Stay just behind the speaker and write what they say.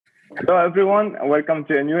Hello, everyone, and welcome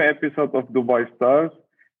to a new episode of Dubai Stars.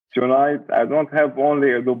 Tonight, I don't have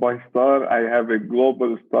only a Dubai star, I have a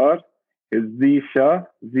global star. It's Zisha.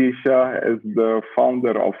 Zisha is the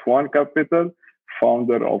founder of One Capital,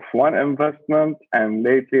 founder of One Investment, and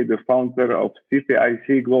lately the founder of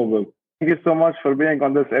CPIC Global. Thank you so much for being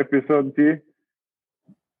on this episode, Z.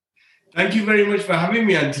 Thank you very much for having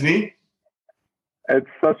me, Anthony. It's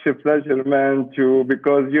such a pleasure, man,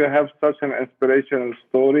 because you have such an inspirational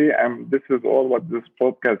story, and this is all what this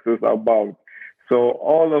podcast is about. So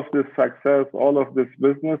all of this success, all of these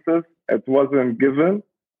businesses, it wasn't given,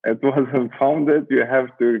 it wasn't founded. You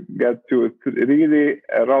have to get to really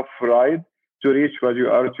a rough ride to reach where you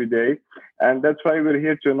are today. And that's why we're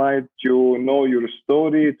here tonight to know your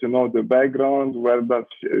story, to know the background, where does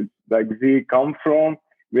like Z come from.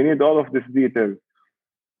 We need all of these details.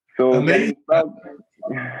 So amazing.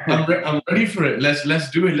 I'm ready for it.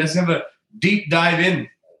 Let's do it. Let's have a deep dive in.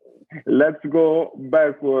 Let's go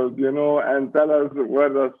backward, and tell us where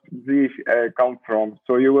does Z come from.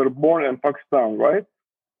 So you were born in Pakistan, right?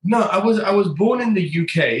 No, I was born in the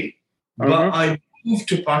UK, but I moved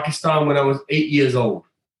to Pakistan when I was 8 years old.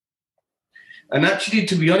 And actually,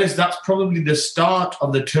 to be honest, that's probably the start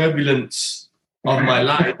of the turbulence of my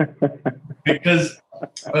life, because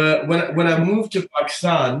when I moved to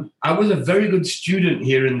Pakistan, I was a very good student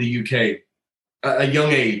here in the UK at a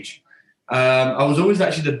young age. I was always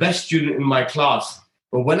actually the best student in my class.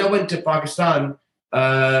 But when I went to Pakistan,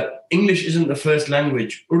 English isn't the first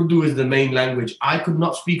language. Urdu is the main language. I could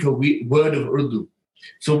not speak a word of Urdu.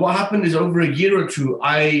 So what happened is over a year or two,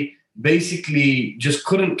 I basically just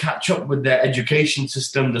couldn't catch up with their education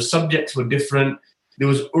system. The subjects were different. There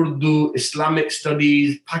was Urdu, Islamic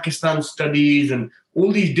studies, Pakistan studies, and all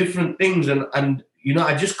these different things. And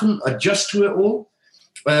I just couldn't adjust to it all.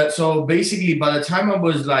 So basically, by the time I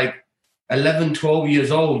was like 11, 12 years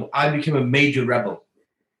old, I became a major rebel.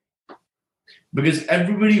 Because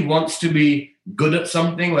everybody wants to be good at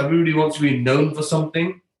something. Everybody wants to be known for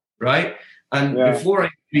something, right? And before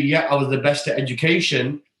I was the best at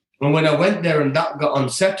education. And when I went there and that got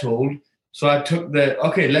unsettled, so I took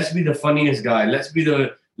let's be the funniest guy. Let's be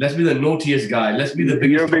the naughtiest guy. Let's be the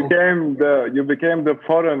biggest. You became the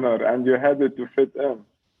foreigner, and you had to fit in.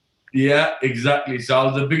 Yeah, exactly. So I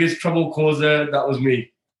was the biggest trouble causer. That was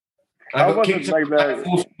me. I got kicked out of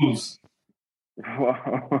 4 schools.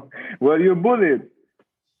 Wow. Were you bullied?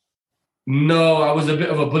 No, I was a bit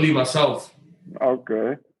of a bully myself.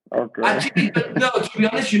 Okay. Actually, no, to be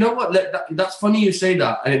honest, you know what? That's funny you say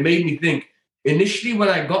that. And it made me think. Initially, when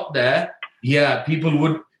I got there,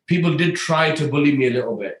 people did try to bully me a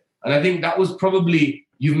little bit. And I think that was probably,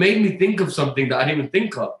 you've made me think of something that I didn't even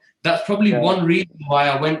think of. That's probably one reason why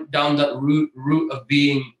I went down that route of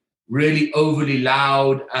being really overly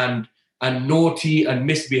loud and naughty and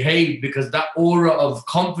misbehaved, because that aura of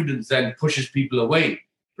confidence then pushes people away,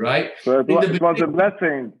 right? So it was a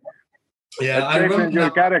blessing. Yeah, I remember your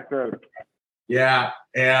character. Yeah.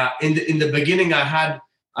 In the beginning, I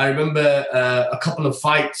remember a couple of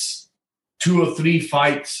fights, 2 or 3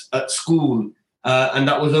 fights at school, and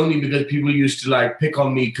that was only because people used to pick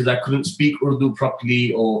on me because I couldn't speak Urdu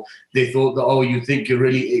properly, or they thought that, you think you're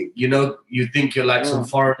really, you think you're like some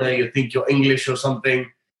foreigner, you think you're English or something.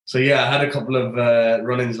 So yeah, I had a couple of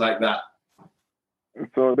run-ins like that.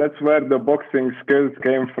 So that's where the boxing skills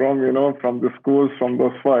came from, from the schools, from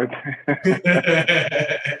those fights.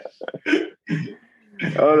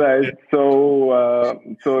 All right.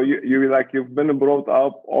 So you've been brought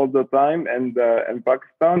up all the time in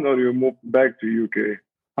Pakistan, or you moved back to UK?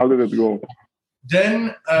 How did it go?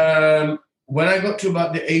 Then when I got to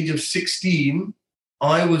about the age of 16,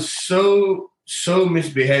 I was so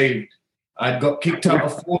misbehaved. I got kicked out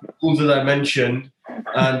of 4 schools, as I mentioned,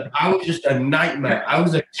 and I was just a nightmare. I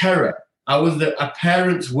was a terror. I was a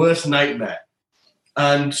parent's worst nightmare.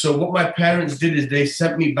 And so what my parents did is they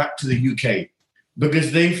sent me back to the UK,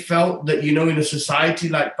 because they felt that, in a society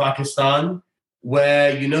like Pakistan,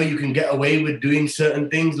 where, you can get away with doing certain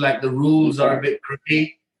things, like the rules are a bit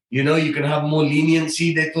gritty, you can have more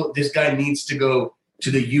leniency. They thought this guy needs to go to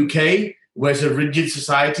the UK, where it's a rigid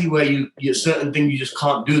society where you certain things you just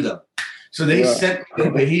can't do them. So they sent me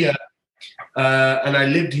over here, and I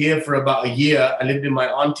lived here for about a year. I lived in my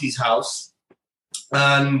auntie's house,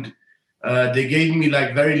 and they gave me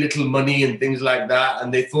very little money and things like that.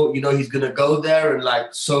 And they thought, he's going to go there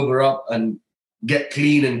and sober up and get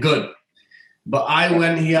clean and good. But I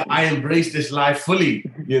went here, I embraced this life fully,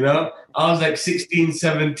 I was 16,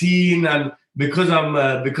 17. And because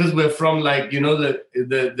we're from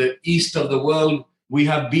the east of the world, we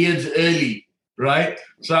have beards early, right?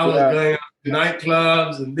 So I was going out to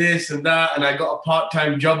nightclubs and this and that. And I got a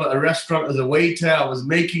part-time job at a restaurant as a waiter. I was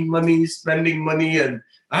making money, spending money, and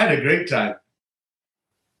I had a great time.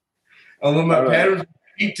 And when my parents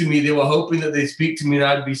speak to me, they were hoping that they'd speak to me and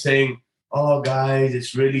I'd be saying, oh, guys,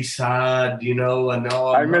 it's really sad, you know, and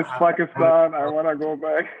I miss Pakistan. I want to go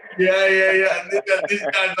back. Yeah. And this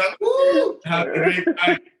guy's like, woo, have a great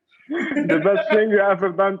time. The best thing you ever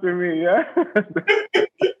done to me, yeah?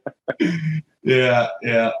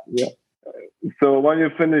 Yeah. So when you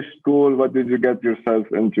finished school, what did you get yourself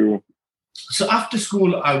into? So after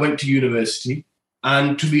school, I went to university.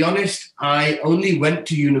 And to be honest, I only went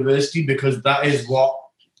to university because that is what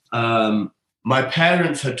my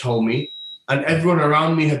parents had told me and everyone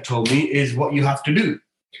around me had told me is what you have to do.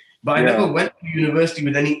 But I never went to university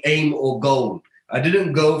with any aim or goal. I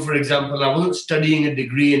didn't go, for example, I wasn't studying a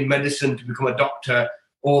degree in medicine to become a doctor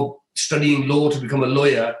or studying law to become a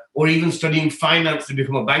lawyer or even studying finance to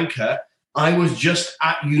become a banker. I was just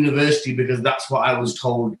at university because that's what I was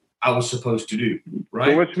told I was supposed to do,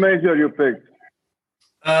 right? So which major you picked?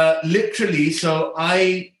 Literally, so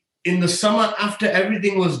in the summer after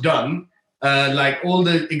everything was done, like all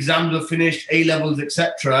the exams were finished, A-levels,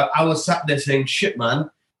 etc., I was sat there saying, shit,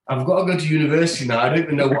 man, I've got to go to university now. I don't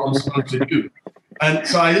even know what I'm supposed to do. And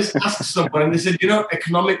so I just asked someone and they said, you know,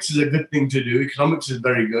 economics is a good thing to do. Economics is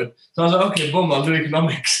very good. So I was like, okay, boom, I'll do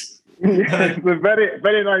economics. It's a very,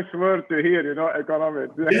 very nice word to hear, you know,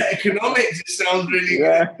 economics. Yeah, economics, it sounds really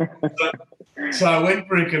good. So I went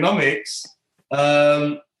for economics.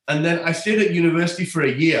 And then I stayed at university for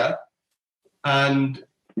a year. And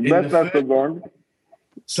that lasted long.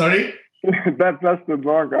 Sorry? That lasted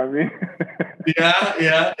long, I mean.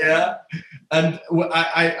 Yeah. And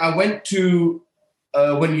I went to,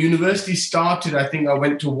 when university started, I think I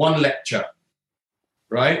went to one lecture,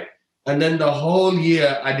 right? And then the whole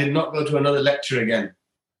year, I did not go to another lecture again.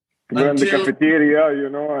 You're in the cafeteria, you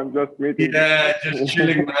know, and just meeting. Yeah, just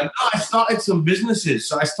chilling, man. No, I started some businesses.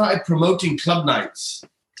 So I started promoting club nights.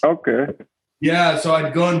 Okay. Yeah, so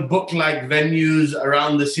I'd go and book like venues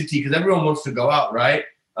around the city because everyone wants to go out, right?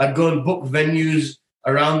 I'd go and book venues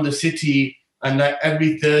around the city. And like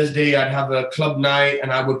every Thursday, I'd have a club night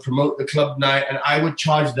and I would promote the club night and I would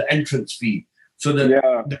charge the entrance fee. So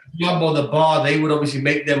the club or the bar, they would obviously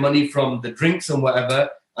make their money from the drinks and whatever.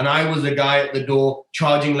 And I was the guy at the door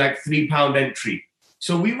charging like £3 entry.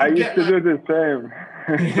 So we would used to do the same.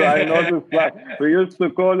 So I noticed that. We used to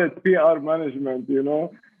call it PR management, you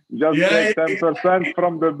know. Just take 10%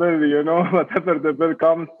 from the bill, you know. Whatever the bill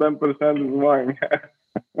comes, 10% is mine.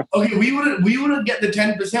 Okay, we wouldn't get the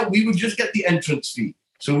 10%. We would just get the entrance fee.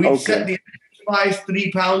 So we'd set the price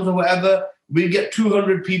 £3 or whatever. We'd get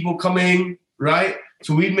 200 people coming, right?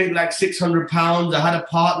 So we'd make like £600. I had a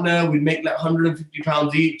partner. We'd make like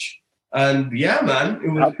 £150 each. And yeah, man, it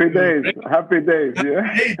was happy days. Happy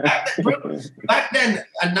days. Back then,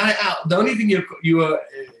 a night out. The only thing you were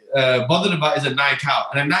bothered about is a night out,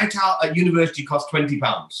 and a night out at university cost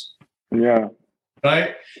 £20. Yeah.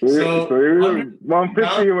 Right. So you were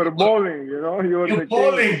 150. You were bowling. You know, you're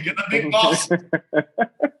bowling. You're the big boss.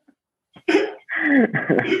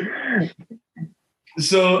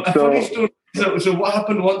 So a funny story. So what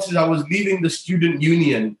happened once is I was leaving the student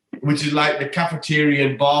union, which is like the cafeteria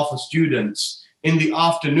and bar for students, in the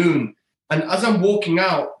afternoon. And as I'm walking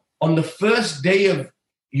out on the first day of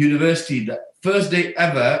university, the first day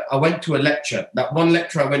ever, I went to a lecture, that one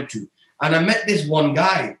lecture I went to, and I met this one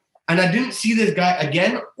guy. And I didn't see this guy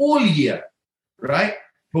again all year, right?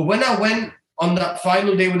 But when I went on that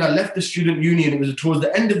final day, when I left the student union, it was towards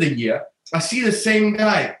the end of the year, I see the same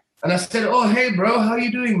guy. And I said, oh, hey, bro, how you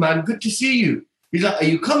doing, man? Good to see you. He's like, are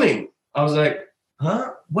you coming? I was like,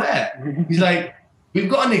 huh? Where? He's like, we've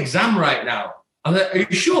got an exam right now. I was like, are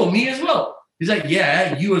you sure? Me as well? He's like,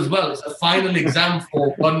 yeah, you as well. It's a final exam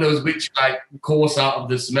for God knows which like course out of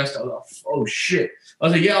the semester. I was like, oh, shit. I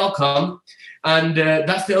was like, yeah, I'll come. And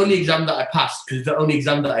that's the only exam that I passed because it's the only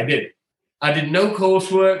exam that I did. I did no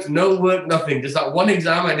coursework, no work, nothing. Just that one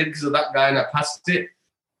exam I did because of that guy and I passed it.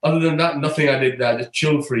 Other than that, nothing I did there. I just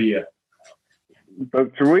chilled for a year.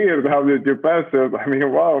 That's weird. How did you pass it? I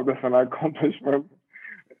mean, wow, that's an accomplishment.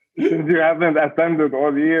 Since you haven't attended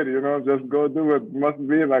all year, you know, just go do it. Must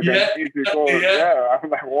be like an easy course. Yeah, I'm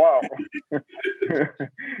like, wow.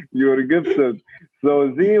 You're gifted.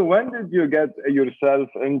 So, Z, when did you get yourself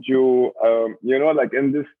into, you know, like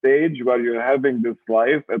in this stage where you're having this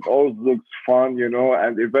life, it all looks fun, you know,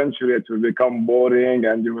 and eventually it will become boring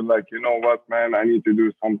and you will like, you know what, man, I need to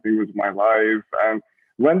do something with my life. And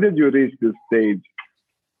when did you reach this stage?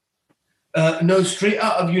 No, straight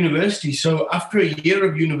out of university. So after a year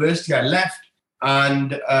of university, I left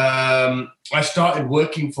and I started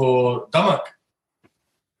working for Damak.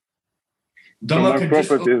 Damak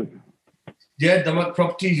Properties. Damak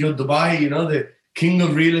Properties, Dubai, the king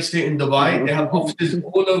of real estate in Dubai. They have offices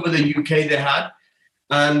all over the UK they had.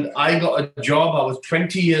 And I got a job. I was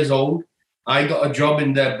 20 years old. I got a job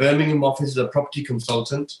in their Birmingham office as a property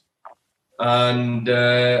consultant. And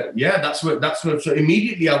that's where. So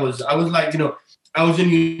immediately I was like, I was in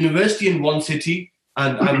university in one city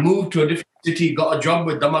and I moved to a different city, got a job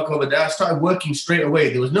with Damak over there. I started working straight away.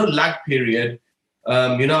 There was no lag period.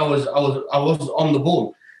 I was on the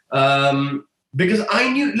ball. Because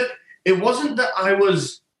I knew, look, it wasn't that I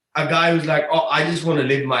was a guy who's like, oh, I just want to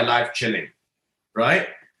live my life chilling, right?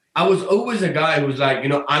 I was always a guy who was like,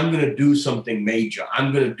 I'm going to do something major.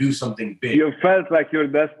 I'm going to do something big. You felt like you're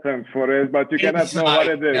destined for it, but you cannot know what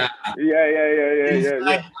it is. Yeah.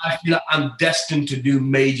 I feel like I'm destined to do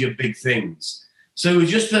major, big things. So it was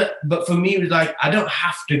just but for me, it was like, I don't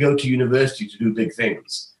have to go to university to do big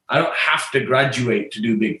things. I don't have to graduate to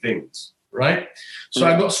do big things, right? So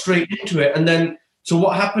I got straight into it. And then, so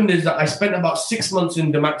what happened is that I spent about 6 months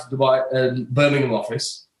in Damak's Birmingham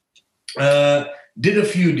office, did a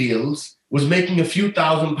few deals, was making a few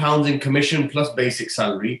 £1,000s in commission plus basic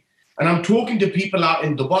salary. And I'm talking to people out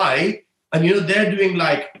in Dubai, and they're doing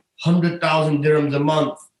like 100,000 dirhams a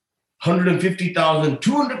month, 150,000,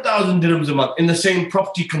 200,000 dirhams a month in the same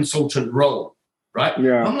property consultant role, right?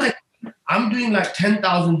 Yeah. I'm like, I'm doing like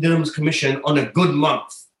 10,000 dirhams commission on a good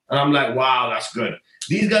month. And I'm like, wow, that's good.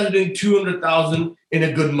 These guys are doing 200,000 in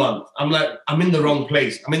a good month. I'm like, I'm in the wrong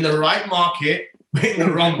place. I'm in the right market, but in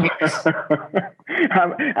the wrong place.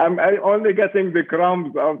 I'm only getting the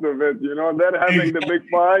crumbs out of it. They're having the big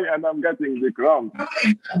pie and I'm getting the crumbs.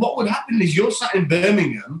 What would happen is you're sat in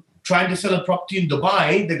Birmingham trying to sell a property in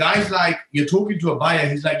Dubai. The guy's like, you're talking to a buyer.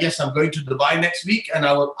 He's like, yes, I'm going to Dubai next week and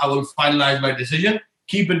I will finalize my decision.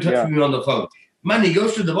 Keep in touch with me on the phone. Man, he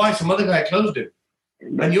goes to Dubai. Some other guy closed him.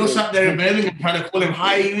 And you're sat there in Birmingham trying to call him,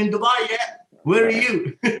 hi, are you in Dubai yet? Where are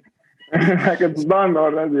you? Like it's done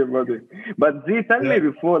already, buddy. But Z, tell me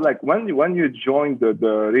before, like when you joined the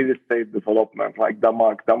real estate development, like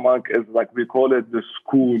Damak is like, we call it the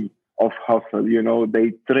school of hustle.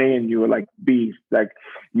 They train you like beasts. Like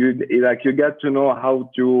you get to know how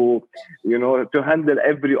to, to handle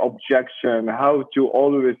every objection, how to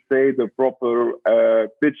always say the proper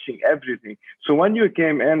pitching, everything. So when you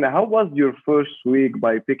came in, how was your first week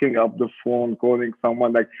by picking up the phone, calling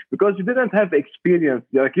someone, like, because you didn't have experience,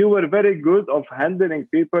 like you were very good of handling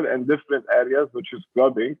people in different areas, which is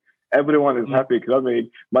clubbing. Everyone is happy clubbing,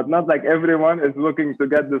 but not like everyone is looking to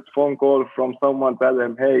get this phone call from someone telling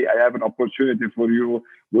them, hey, I have an opportunity for you.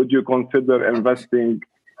 Would you consider investing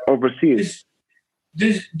overseas?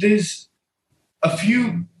 There's a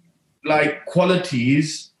few like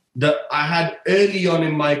qualities that I had early on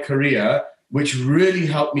in my career, which really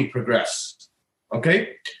helped me progress.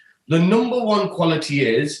 Okay. The number one quality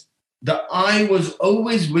is that I was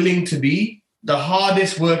always willing to be the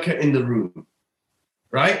hardest worker in the room,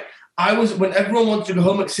 right? When everyone wants to go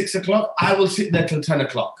home at 6 o'clock, I will sit there till 10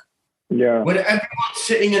 o'clock. Yeah. When everyone's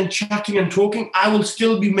sitting and chatting and talking, I will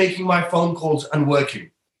still be making my phone calls and working,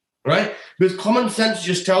 right? Because common sense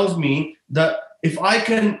just tells me that if I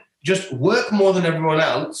can just work more than everyone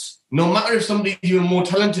else, no matter if somebody's even more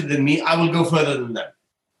talented than me, I will go further than them,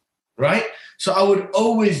 right? So I would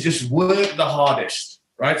always just work the hardest,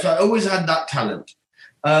 right? So I always had that talent.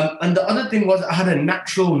 And the other thing was I had a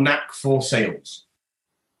natural knack for sales.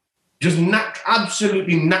 Just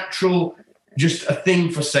absolutely natural, just a thing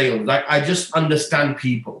for sales. Like I just understand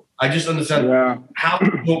people. I just understand how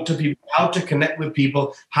to talk to people, how to connect with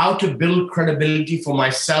people, how to build credibility for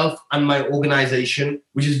myself and my organization,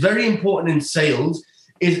 which is very important in sales,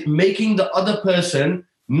 is making the other person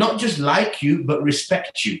not just like you, but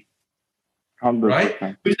respect you. 100%.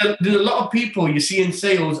 Right? Because there's a lot of people you see in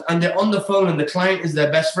sales and they're on the phone and the client is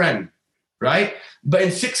their best friend, right? But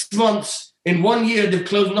in 6 months, in 1 year, they've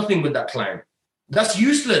closed nothing with that client. That's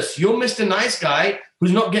useless. You're Mr. Nice Guy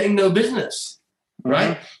who's not getting no business,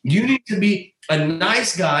 right? You need to be a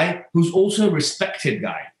nice guy who's also a respected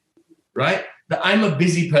guy, right? That I'm a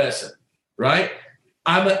busy person, right?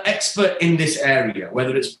 I'm an expert in this area,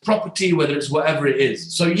 whether it's property, whether it's whatever it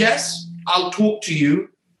is. So yes, I'll talk to you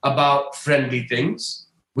about friendly things.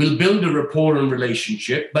 We'll build a rapport and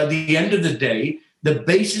relationship. But at the end of the day, the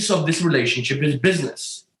basis of this relationship is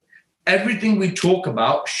business. Everything we talk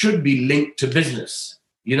about should be linked to business.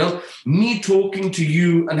 Me talking to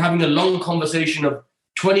you and having a long conversation of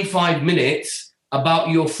 25 minutes about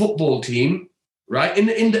your football team, right?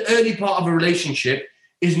 In the early part of a relationship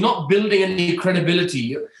is not building any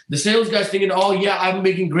credibility. The sales guy's thinking, oh yeah, I'm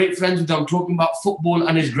making great friends with him. I'm talking about football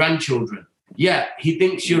and his grandchildren. Yeah, he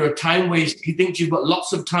thinks you're a time waste. He thinks you've got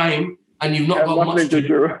lots of time and you've not got much to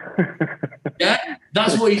do. Yeah,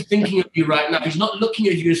 that's what he's thinking of you right now. He's not looking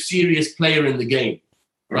at you as a serious player in the game,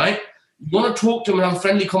 right? You want to talk to him and have a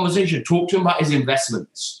friendly conversation. Talk to him about his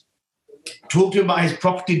investments. Talk to him about his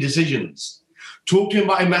property decisions. Talk to him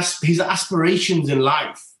about his aspirations in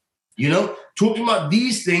life. You know, talk to him about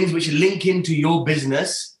these things which link into your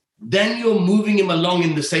business. Then you're moving him along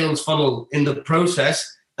in the sales funnel in the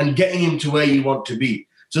process and getting him to where you want to be.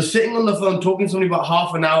 So sitting on the phone, talking to somebody about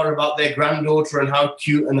half an hour about their granddaughter and how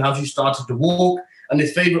cute and how she started to walk and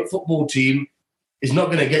his favorite football team is not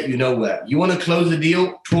going to get you nowhere. You want to close the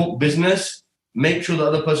deal, talk business, make sure the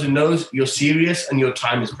other person knows you're serious and your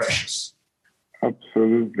time is precious.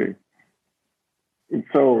 Absolutely.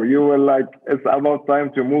 So you were like, it's about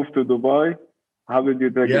time to move to Dubai. How did you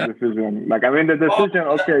take the decision? Like, I mean, the decision,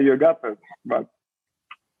 okay, you got it, but.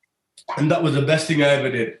 And that was the best thing I ever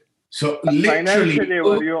did. So literally. Financially,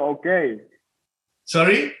 were you okay?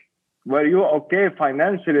 Sorry? Were you okay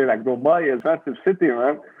financially? Like, Dubai is a massive city,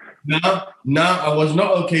 man. No, I was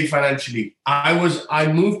not okay financially. I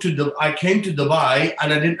came to Dubai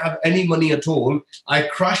and I didn't have any money at all. I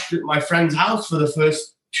crashed at my friend's house for the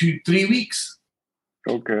first 2-3 weeks.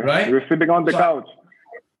 Okay. Right? You were sleeping on the couch?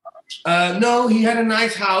 No, he had a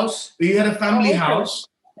nice house. He had a family house.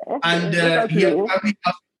 Okay. And he had a family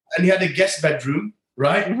house and he had a guest bedroom,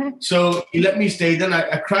 right? Mm-hmm. So he let me stay. Then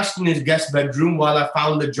I crashed in his guest bedroom while I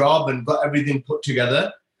found a job and got everything put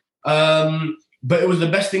together. But it was the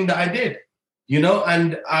best thing that I did, you know?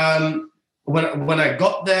 And when I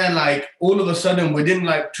got there, like all of a sudden within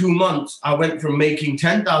like 2 months, I went from making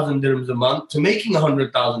 10,000 dirhams a month to making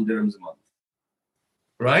 100,000 dirhams a month.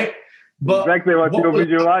 Right? But exactly what you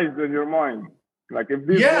visualized in your mind. Like if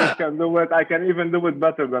these guys can do it, I can even do it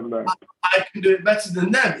better than them. I can do it better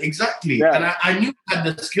than them, exactly. Yeah. And I knew I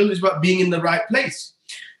had the skills about being in the right place.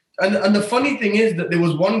 And the funny thing is that there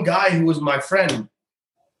was one guy who was my friend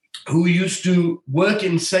who used to work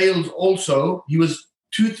in sales also. He was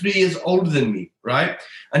 2-3 years older than me, right?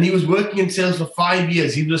 And he was working in sales for 5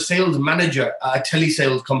 years. He was a sales manager at a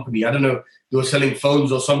telesales company. I don't know, they were selling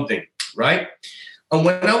phones or something, right? And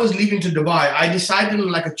when I was leaving to Dubai, I decided on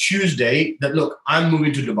like a Tuesday that, look, I'm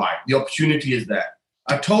moving to Dubai. The opportunity is there.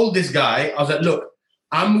 I told this guy, I was like, look,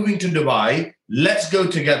 I'm moving to Dubai. Let's go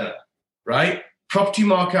together, right? Property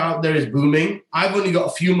market out there is booming. I've only got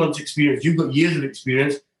a few months experience. You've got years of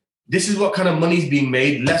experience. This is what kind of money is being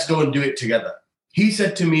made. Let's go and do it together. He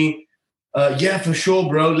said to me, yeah, for sure,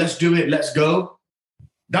 bro. Let's do it. Let's go.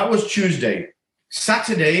 That was Tuesday.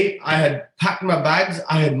 Saturday, I had packed my bags.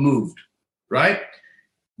 I had moved, right?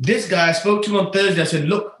 This guy, I spoke to him on Thursday. I said,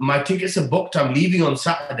 look, my tickets are booked. I'm leaving on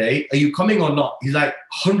Saturday. Are you coming or not? He's like,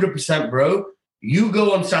 100%, bro. You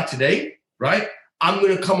go on Saturday, right? I'm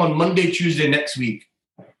going to come on Monday, Tuesday next week.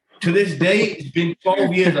 To this day, it's been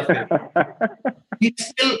 12 years, I think.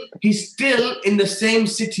 He's still in the same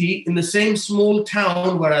city, in the same small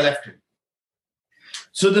town where I left him.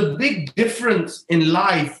 So the big difference in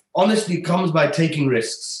life, honestly, comes by taking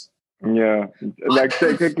risks. Yeah, like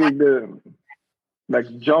taking like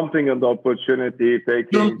jumping on the opportunity,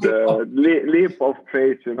 taking the leap of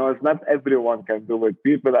faith. You know, it's not everyone can do it.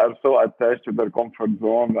 People are so attached to their comfort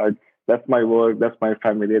zone. Like, that's my work, that's my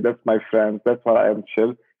family, that's my friends, that's why I am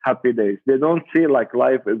chill. Happy days. They don't feel like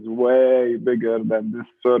life is way bigger than this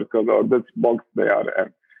circle or this box they are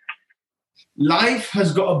in. Life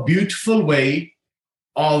has got a beautiful way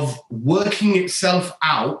of working itself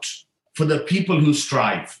out for the people who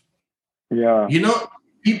strive. Yeah. You know,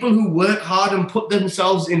 people who work hard and put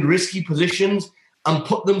themselves in risky positions and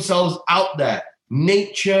put themselves out there.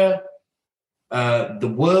 Nature,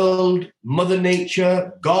 the world, Mother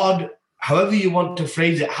Nature, God, however you want to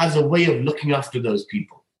phrase it, has a way of looking after those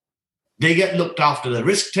people. They get looked after. The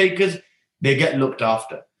risk takers, they get looked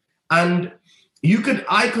after. And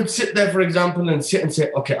I could sit there, for example, and sit and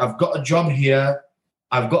say, okay, I've got a job here.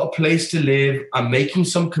 I've got a place to live. I'm making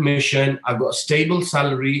some commission. I've got a stable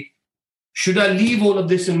salary. Should I leave all of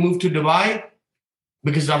this and move to Dubai?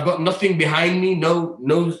 Because I've got nothing behind me,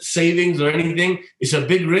 no savings or anything. It's a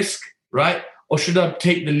big risk, right? Or should I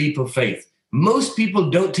take the leap of faith? Most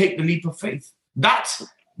people don't take the leap of faith. That's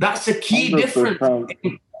a key 100%.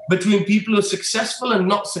 Difference between people who are successful and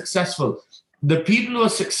not successful. The people who are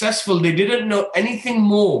successful, they didn't know anything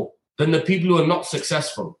more than the people who are not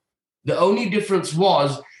successful. The only difference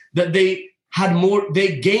was that they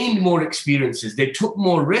gained more experiences. They took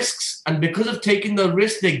more risks. And because of taking the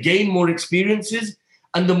risk, they gained more experiences.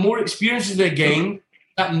 And the more experiences they gained,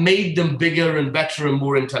 that made them bigger and better and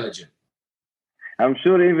more intelligent. I'm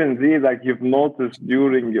sure even like you've noticed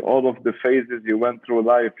during all of the phases you went through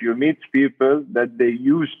life, you meet people that they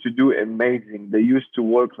used to do amazing. They used to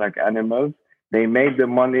work like animals. They made the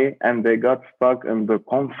money and they got stuck in the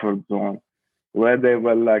comfort zone where they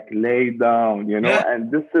were like laid down, Yeah. and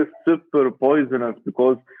this is super poisonous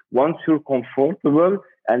because once you're comfortable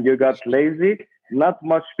and you got lazy, not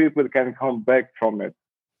much people can come back from it.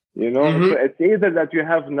 So it's either that you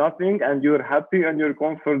have nothing and you're happy in your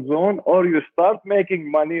comfort zone, or you start making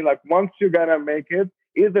money. Like once you're gonna make it,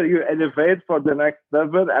 either you elevate for the next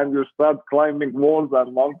level and you start climbing walls and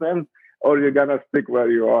mountains, or you're gonna stick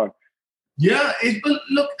where you are. Yeah, but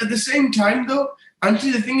look, at the same time though,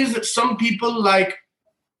 Anthony, the thing is that some people, like,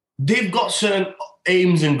 they've got certain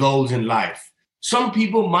aims and goals in life. Some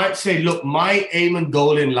people might say, look, my aim and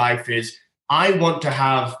goal in life is I want to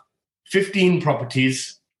have 15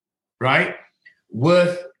 properties, right?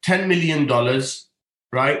 Worth $10 million,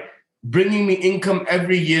 right? Bringing me income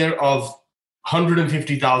every year of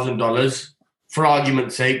 $150,000, for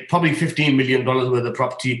argument's sake, probably $15 million worth of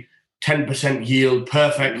property, 10% yield,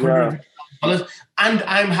 perfect, $150,000, and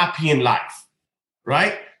I'm happy in life,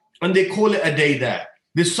 right? And they call it a day there.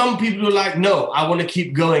 There's some people who are like, no, I want to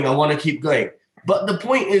keep going. But the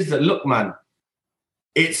point is that, look, man,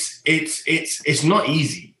 it's not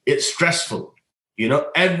easy. It's stressful.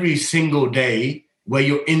 Every single day where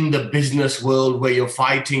you're in the business world, where you're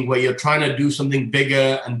fighting, where you're trying to do something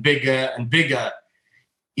bigger and bigger and bigger,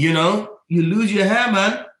 you lose your hair,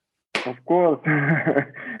 man. Of course.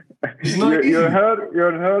 Your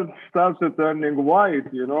hair starts turning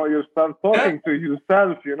white, you start talking to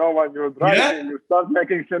yourself, when you're driving, you start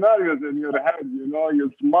making scenarios in your head,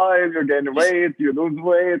 you smile, you gain weight, you lose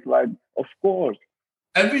weight, like, of course.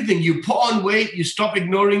 Everything. You put on weight, you start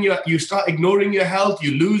ignoring your health,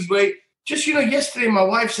 you lose weight. Just, yesterday my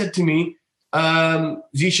wife said to me,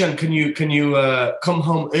 Zishan, can you come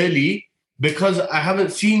home early because I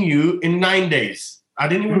haven't seen you in 9 days. I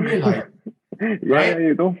didn't even realize. Yeah,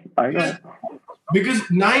 you do. I know. Because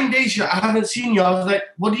 9 days I haven't seen you. I was like,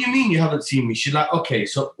 what do you mean you haven't seen me? She's like, okay,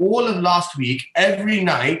 so all of last week, every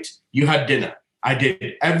night you had dinner. I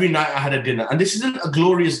did. Every night I had a dinner. And this isn't a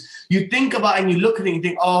glorious, you think about it and you look at it and you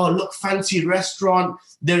think, oh, look, fancy restaurant.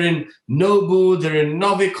 They're in Nobu, they're in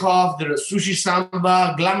Novikov, they're at Sushi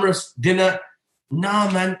Samba, glamorous dinner.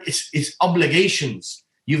 Nah, man, it's obligations.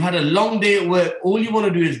 You've had a long day at work. All you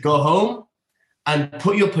want to do is go home and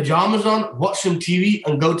put your pajamas on, watch some TV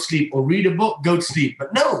and go to sleep, or read a book, go to sleep.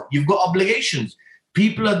 But no, you've got obligations.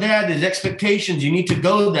 People are there. There's expectations. You need to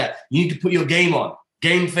go there. You need to put your game on.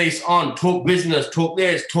 Game face on, talk business, talk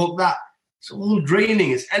this, talk that. It's all draining.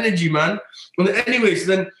 It's energy, man. And anyways,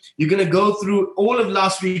 then you're going to go through all of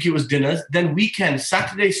last week. It was dinners. Then weekend,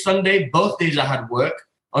 Saturday, Sunday, both days I had work.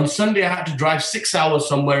 On Sunday, I had to drive 6 hours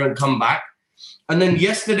somewhere and come back. And then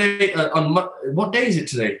yesterday, what day is it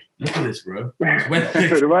today? Look at this, bro.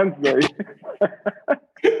 It's Wednesday.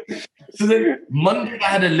 So then Monday, I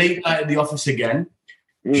had a late night at the office again.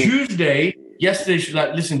 Tuesday, yesterday, she was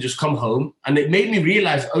like, listen, just come home. And it made me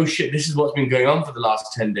realize, oh, shit, this is what's been going on for the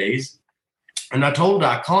last 10 days. And I told her,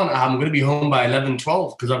 I can't. I'm going to be home by 11,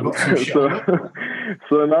 12 because I've got some shit.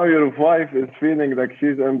 So now your wife is feeling like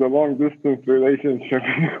she's in the long-distance relationship.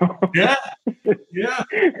 Yeah.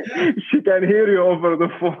 She can hear you over the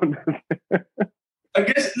phone. I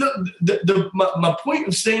guess, look, my point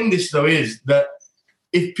of saying this, though, is that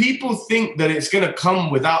if people think that it's going to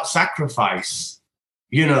come without sacrifice,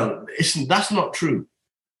 that's not true.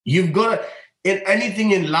 You've got to, in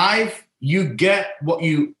anything in life, you get what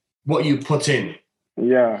you put in.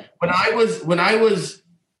 Yeah. When I was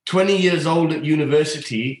 20 years old at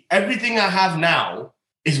university, everything I have now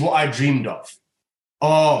is what I dreamed of.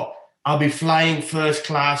 Oh, I'll be flying first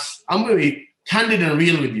class. I'm going to be candid and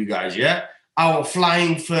real with you guys, yeah? I'm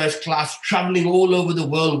flying first class, traveling all over the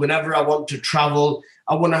world whenever I want to travel.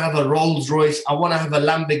 I want to have a Rolls Royce. I want to have a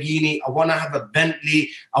Lamborghini. I want to have a Bentley.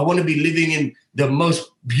 I want to be living in the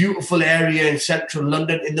most beautiful area in central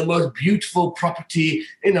London, in the most beautiful property,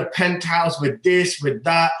 in a penthouse with this, with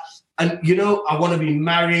that. And, I want to be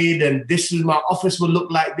married, and this is my office will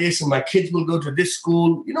look like this, and my kids will go to this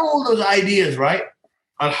school. All those ideas, right?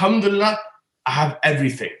 Alhamdulillah, I have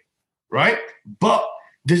everything, right? But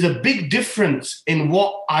there's a big difference in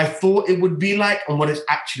what I thought it would be like and what it's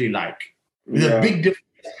actually like. There's a big difference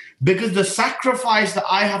because the sacrifice that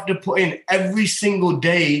I have to put in every single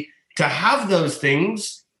day to have those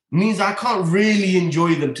things means I can't really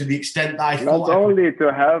enjoy them to the extent that I thought. Not only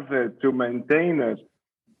to have it, to maintain it.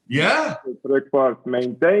 Yeah. It requires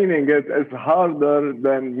maintaining it is harder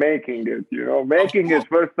than making it. Making it,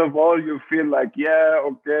 first of all, you feel like, yeah,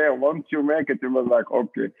 okay. Once you make it, you will like,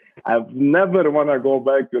 okay, I've never want to go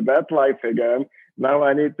back to that life again. Now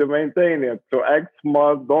I need to maintain it. So act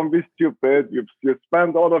smart. Don't be stupid. You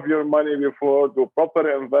spend all of your money before, do proper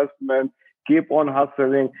investment, keep on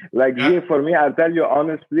hustling. Like for me, I'll tell you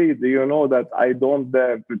honestly, do you know that I don't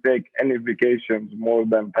dare to take any vacations more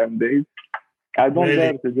than 10 days? I don't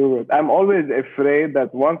dare to do it. I'm always afraid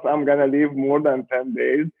that once I'm gonna leave more than 10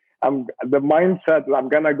 days, the mindset I'm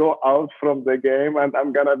gonna go out from the game and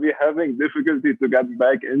I'm gonna be having difficulty to get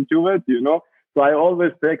back into it, So I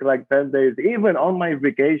always take like 10 days. Even on my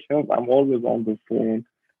vacations, I'm always on the phone,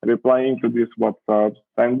 replying to these WhatsApps,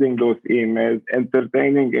 sending those emails,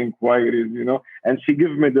 entertaining inquiries, And she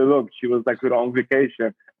gave me the look. She was like, we're on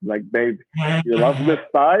vacation. Like, babe, you love this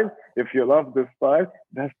style? If you love this style,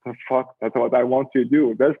 that's what I want to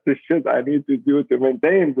do. That's the shit I need to do to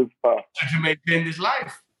maintain this stuff. To maintain this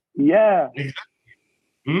life. Yeah.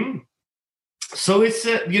 Exactly. So it's,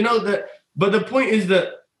 but the point is that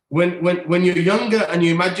when you're younger and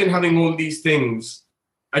you imagine having all these things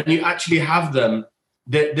and you actually have them,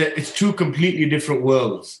 that it's two completely different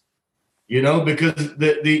worlds, because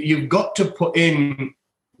you've got to put in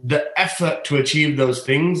the effort to achieve those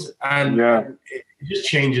things, and it just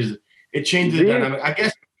changes. It changes the dynamic. I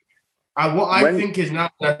guess I think is, now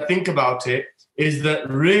that I think about it, is that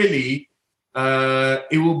really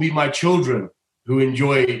it will be my children who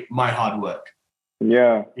enjoy my hard work.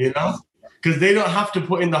 Yeah. Because they don't have to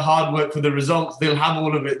put in the hard work for the results. They'll have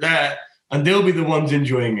all of it there, and they'll be the ones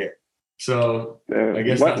enjoying it. So I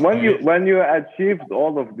guess when you achieved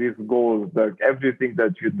all of these goals, like everything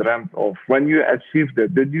that you dreamt of, when you achieved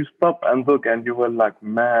it, did you stop and look and you were like,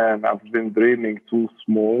 man, I've been dreaming too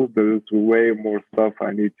small. There is way more stuff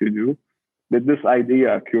I need to do. Did this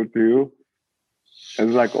idea occur to you?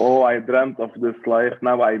 It's like, oh, I dreamt of this life.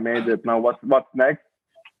 Now I made it. Now what's next?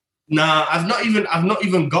 Nah, I've not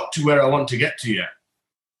even got to where I want to get to yet.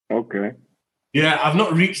 Okay. Yeah, I've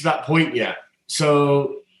not reached that point yet.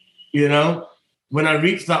 So, when I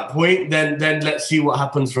reach that point, then let's see what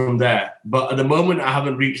happens from there. But at the moment, I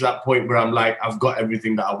haven't reached that point where I'm like, I've got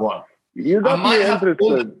everything that I want. You got me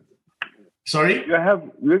interested. Sorry?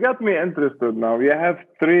 You got me interested now. You have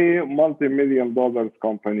 3 multi-million-dollar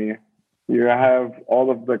company. You have all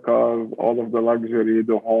of the cars, all of the luxury,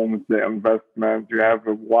 the homes, the investment. You have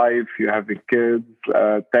a wife, you have a kids.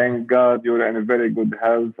 Thank God you're in a very good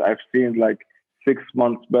health. I've seen like 6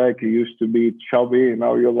 months back, you used to be chubby.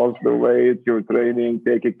 Now you lost the weight, you're training,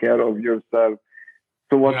 taking care of yourself.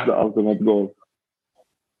 So what's the ultimate goal?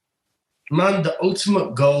 Man, the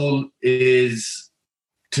ultimate goal is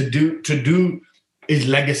to do is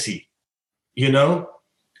legacy,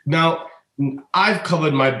 Now, I've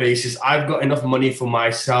covered my bases. I've got enough money for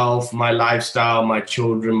myself, my lifestyle, my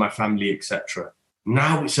children, my family, etc.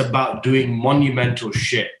 Now it's about doing monumental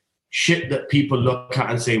shit that people look at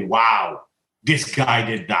and say, wow, this guy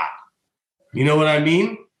did that. You know what I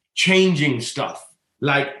mean? Changing stuff.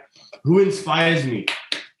 Like, who inspires me?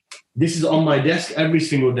 This is on my desk every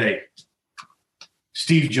single day.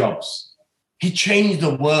 Steve Jobs. He changed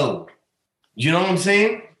the world. You know what I'm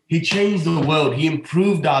saying? He changed the world. He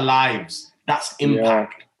improved our lives. That's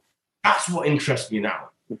impact. Yeah. That's what interests me now.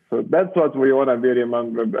 So that's what we want to be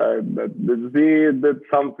remembered. That Z did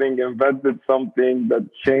something, invented something that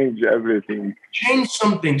changed everything. Change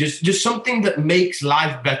something, just something that makes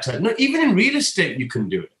life better. No, even in real estate, you can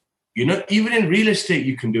do it. Even in real estate,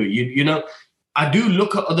 you can do it. I do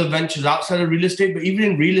look at other ventures outside of real estate, but even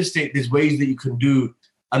in real estate, there's ways that you can do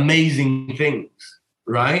amazing things.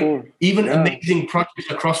 Right? Even amazing projects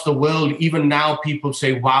across the world. Even now, people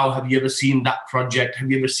say, wow, have you ever seen that project? Have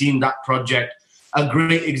you ever seen that project? A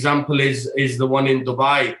great example is the one in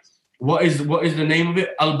Dubai. What is the name of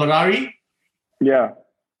it? Al Barari? Yeah.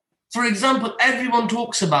 For example, everyone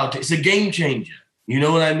talks about it. It's a game changer. You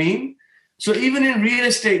know what I mean? So even in real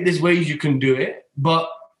estate, there's ways you can do it. But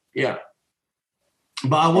I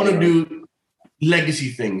want to do legacy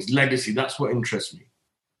things. Legacy, that's what interests me.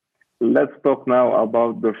 Let's talk now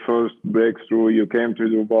about the first breakthrough. You came to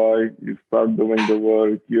Dubai, you start doing the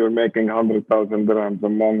work, you're making 100,000 dirhams a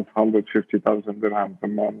month, 150,000 dirhams a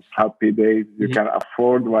month, happy days. You can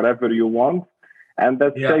afford whatever you want. And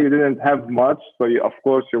let's say you didn't have much, so of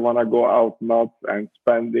course you want to go out nuts and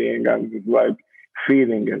spending and like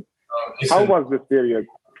feeling it. How was this period?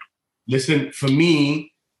 Listen, for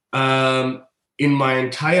me, in my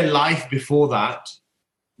entire life before that,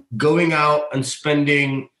 going out and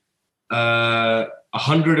spending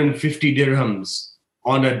 150 dirhams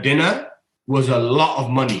on a dinner was a lot of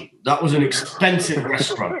money. That was an expensive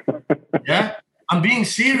restaurant. Yeah, I'm being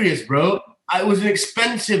serious, bro. It was an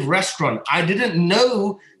expensive restaurant. I didn't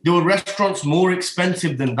know there were restaurants more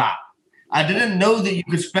expensive than that. I didn't know that you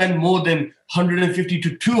could spend more than 150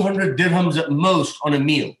 to 200 dirhams at most on a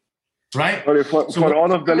meal, right? Sorry, for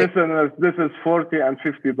all of the listeners, this is $40 and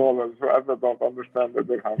 $50. Whoever don't understand the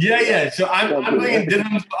dirham. Yeah. So I'm going in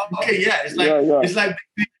dirhams. Okay, yeah.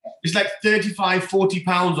 It's like 35, 40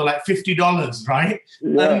 pounds or like $50, right?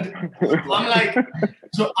 Yeah. And I'm like,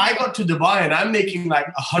 so I got to Dubai and I'm making like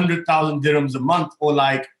 100,000 dirhams a month, or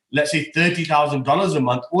like, let's say $30,000 a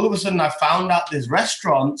month. All of a sudden I found out there's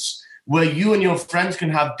restaurants where you and your friends can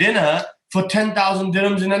have dinner for 10,000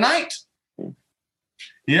 dirhams in a night.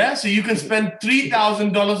 Yeah, so you can spend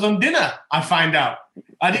 $3,000 on dinner, I find out.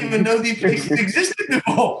 I didn't even know these places existed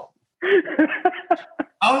before.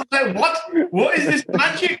 I was like, what? What is this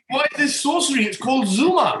magic? What is this sorcery? It's called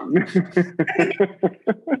Zuma.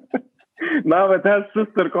 Now it has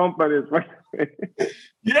sister companies.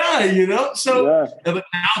 Yeah, so but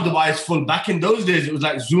now Dubai is full. Back in those days, it was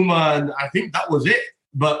like Zuma, and I think that was it.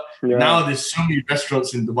 But now there's so many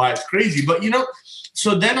restaurants in Dubai, it's crazy. But,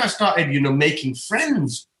 so then I started, making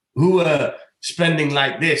friends who were spending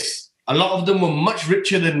like this. A lot of them were much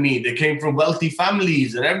richer than me. They came from wealthy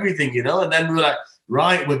families and everything, and then we were like,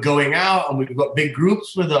 right, we're going out and we've got big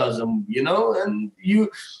groups with us, and,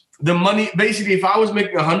 the money, basically, if I was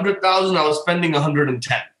making 100,000, I was spending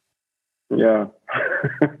 110. Yeah.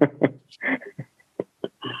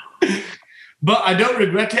 But I don't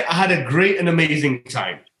regret it. I had a great and amazing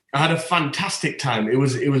time. I had a fantastic time. It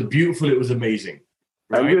was beautiful. It was amazing.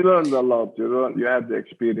 Right? And you learned a lot. You had the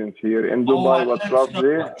experience here in Dubai. What's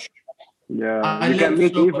lovely. Yeah, you can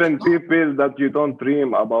meet even people that you don't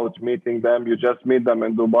dream about meeting them. You just meet them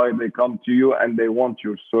in Dubai. They come to you and they want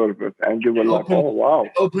your service, and you will like, oh wow!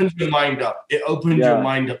 It opens your mind up. It opens your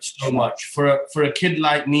mind up so much. For a kid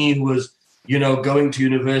like me who was, going to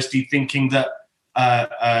university thinking that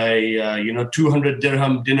 200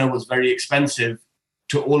 dirham dinner was very expensive,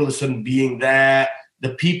 to all of a sudden being there, the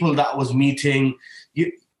people that I was meeting,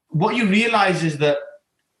 what you realize is that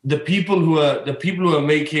the people who are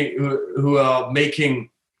making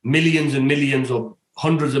millions and millions or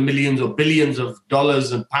hundreds of millions or billions of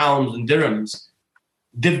dollars and pounds and dirhams,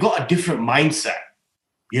 they've got a different mindset,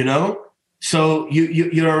 So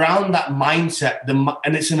you're around that mindset,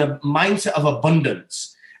 and it's in a mindset of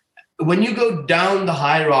abundance. When you go down the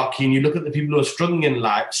hierarchy and you look at the people who are struggling in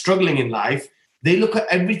life, they look at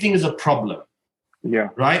everything as a problem. Yeah.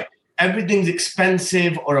 Right? Everything's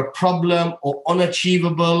expensive or a problem or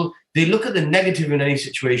unachievable. They look at the negative in any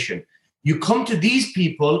situation. You come to these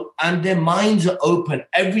people and their minds are open.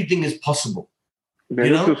 Everything is possible. There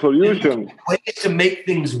is a solution. Ways to make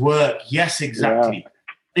things work. Yes, exactly.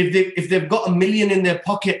 Yeah. If they've got $1 million in their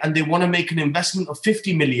pocket and they want to make an investment of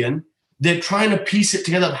 50 million, they're trying to piece it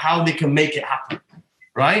together of how they can make it happen,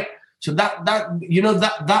 right? So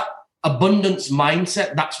that abundance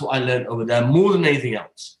mindset, that's what I learned over there more than anything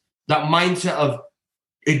else. That mindset of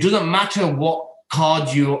it doesn't matter what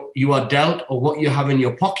cards you are dealt or what you have in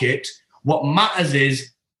your pocket. What matters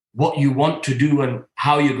is what you want to do and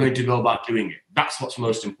how you're going to go about doing it. That's what's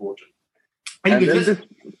most important. Please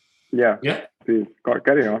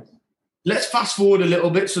carry on. Let's fast forward a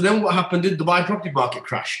little bit. So then what happened? The Dubai property market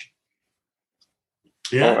crashed.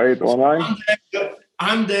 Yeah. 08, 09.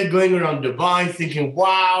 I'm there going around Dubai thinking,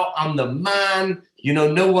 wow, I'm the man.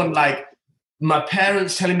 No one my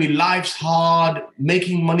parents telling me life's hard,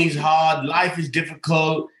 making money's hard, life is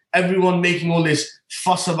difficult. Everyone making all this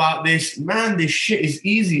fuss about this. Man, this shit is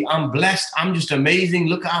easy. I'm blessed. I'm just amazing.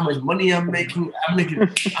 Look at how much money I'm making. I'm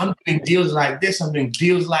doing deals like this. I'm doing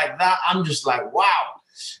deals like that. I'm just like, wow.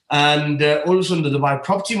 And all of a sudden, the Dubai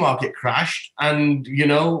property market crashed. And,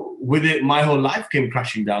 with it, my whole life came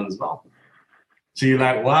crashing down as well. So you're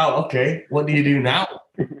like, wow, okay, what do you do now?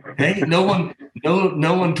 Hey, no one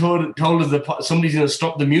told us that somebody's going to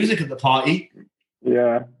stop the music at the party.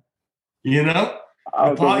 Yeah. The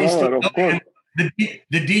party's still going. The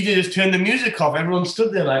DJ just turned the music off. Everyone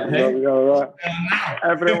stood there like, hey. Yeah, right.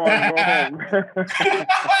 Everyone go home.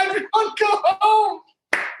 Everyone go home.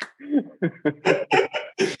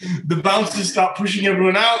 The bouncers start pushing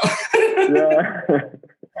everyone out. Yeah.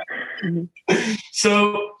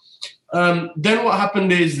 So then what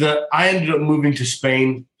happened is that I ended up moving to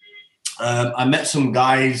Spain. I met some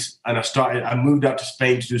guys and I moved out to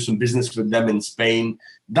Spain to do some business with them in Spain.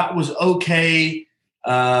 That was okay.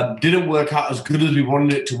 Didn't work out as good as we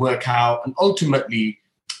wanted it to work out. And ultimately,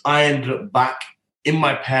 I ended up back in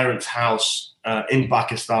my parents' house in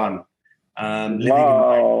Pakistan. living in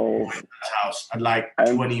my house at like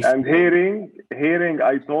 24. And hearing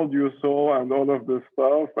I told you so and all of this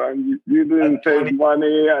stuff, and you didn't save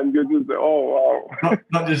money, and you did, oh wow.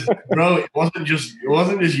 Not just, bro, it wasn't just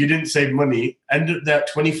you didn't save money. Ended there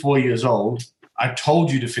at 24 years old. I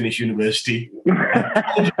told you to finish university.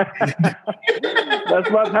 That's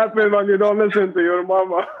what happens when you don't listen to your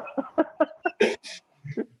mama.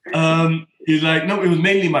 He's like, no, it was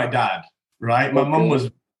mainly my dad, right? My mom was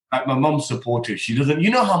like, my mom's supportive. She doesn't, you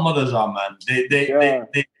know how mothers are, man.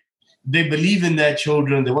 They believe in their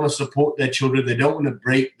children. They want to support their children. They don't want to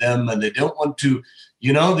break them, and they don't want to,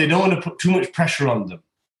 they don't want to put too much pressure on them,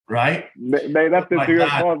 right? They left it to your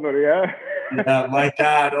father, yeah? Yeah, my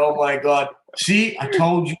dad, oh my God. See, I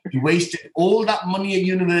told you, you wasted all that money at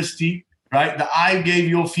university, right? That I gave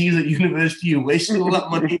your fees at university. You wasted all that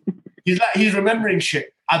money. He's remembering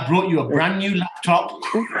shit. I brought you a brand new laptop.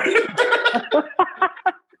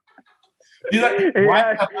 He's like,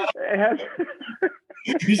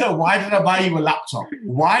 why did I buy you a laptop?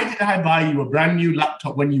 Why did I buy you a brand new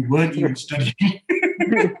laptop when you weren't even studying? He's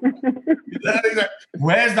like,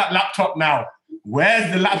 where's that laptop now?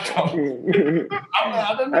 Where's the laptop?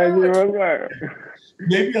 I don't know.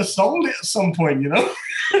 Maybe I sold it at some point,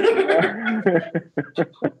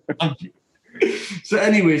 So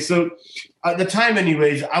anyway, so at the time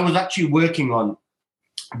anyways, I was actually working on,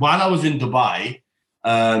 while I was in Dubai,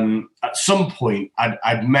 at some point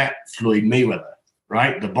I'd met Floyd Mayweather,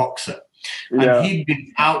 right? The boxer. And he'd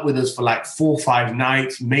been out with us for like 4 or 5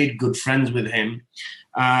 nights, made good friends with him.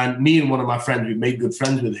 And me and one of my friends, we made good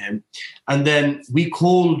friends with him. And then we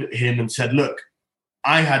called him and said, look,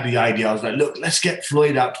 I had the idea. I was like, look, let's get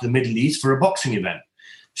Floyd out to the Middle East for a boxing event.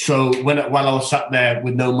 So while I was sat there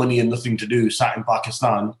with no money and nothing to do, sat in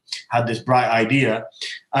Pakistan, had this bright idea.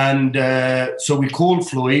 And so we called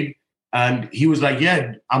Floyd, and he was like,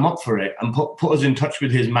 yeah, I'm up for it. And put us in touch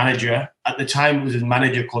with his manager. At the time, it was his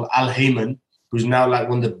manager called Al Heyman, who's now like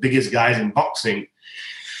one of the biggest guys in boxing.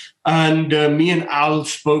 And me and Al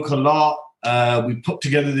spoke a lot. We put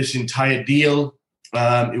together this entire deal.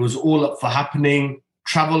 It was all up for happening.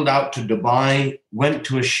 Traveled out to Dubai, went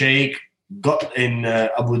to a sheikh, got in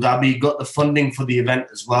Abu Dhabi, got the funding for the event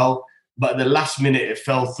as well. But at the last minute, it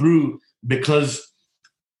fell through because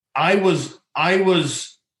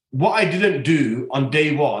what I didn't do on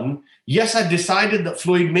day one. Yes, I decided that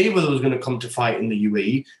Floyd Mayweather was going to come to fight in the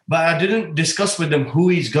UAE, but I didn't discuss with him who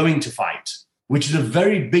he's going to fight, which is a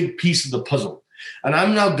very big piece of the puzzle. And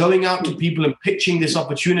I'm now going out to people and pitching this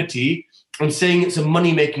opportunity and saying it's a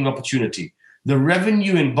money-making opportunity. The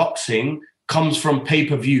revenue in boxing comes from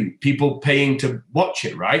pay-per-view, people paying to watch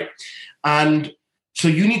it, right? And so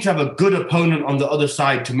you need to have a good opponent on the other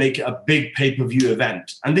side to make it a big pay-per-view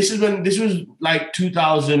event. And this was like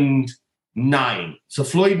 2009. So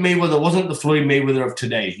Floyd Mayweather wasn't the Floyd Mayweather of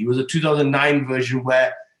today. He was a 2009 version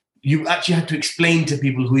where you actually had to explain to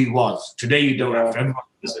people who he was. Today you don't have to, everyone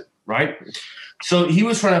does it, right? So he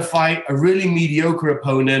was trying to fight a really mediocre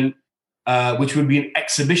opponent, which would be an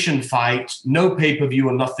exhibition fight, no pay-per-view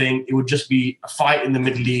or nothing. It would just be a fight in the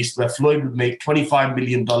Middle East where Floyd would make $25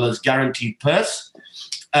 million guaranteed purse.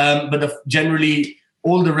 But generally,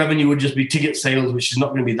 all the revenue would just be ticket sales, which is not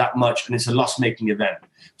going to be that much, and it's a loss-making event.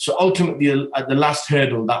 So ultimately, at the last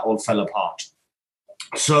hurdle, that all fell apart.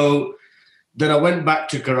 So then I went back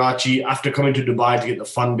to Karachi after coming to Dubai to get the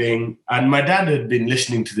funding, and my dad had been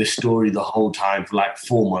listening to this story the whole time for like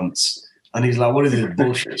 4 months. And he's like, what is this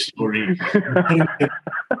bullshit story?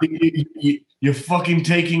 You're fucking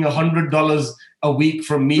taking $100 a week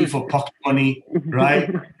from me for pocket money, right?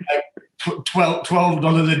 Like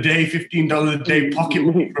 $12 a day, $15 a day pocket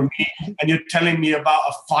money from me. And you're telling me about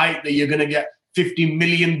a fight that you're going to get $50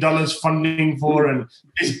 million funding for, and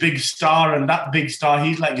this big star and that big star.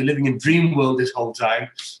 He's like, you're living in dream world this whole time.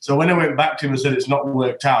 So when I went back to him and said it's not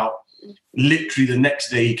worked out, literally the next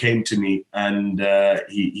day he came to me and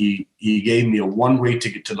he gave me a one-way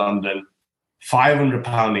ticket to London,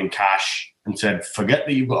 £500 in cash, and said, forget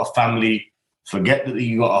that you've got a family, forget that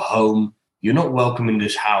you got a home. You're not welcome in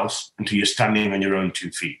this house until you're standing on your own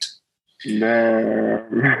 2 feet. No,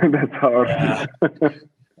 that's hard.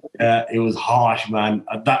 It was harsh, man.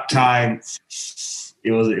 At that time,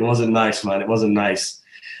 it wasn't nice, man. It wasn't nice.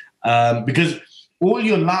 Because all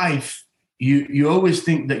your life, you always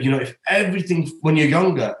think that, if everything, when you're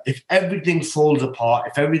younger, if everything falls apart,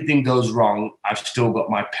 if everything goes wrong, I've still got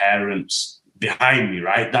my parents behind me,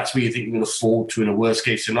 right? That's where you think you're going to fall to in a worst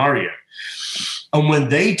case scenario. And when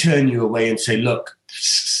they turn you away and say, look,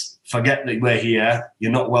 forget that we're here,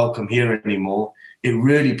 you're not welcome here anymore, it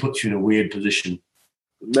really puts you in a weird position.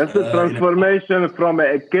 That's a transformation from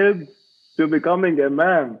a kid to becoming a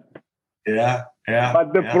man. Yeah.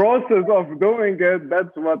 But the process of doing it,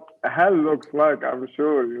 that's what hell looks like, I'm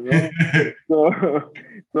sure, you know.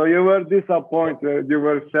 So you were disappointed, you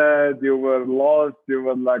were sad, you were lost, you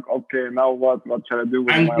were like, okay, now what? What should I do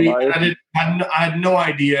with my life? I had no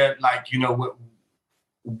idea, like, you know,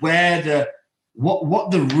 where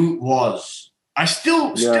what the route was. I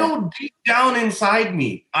still deep down inside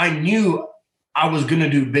me, I knew I was gonna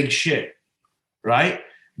do big shit, right?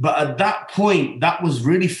 But at that point, that was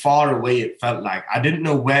really far away, it felt like. I didn't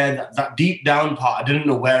know where that deep down part, I didn't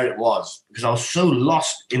know where it was because I was so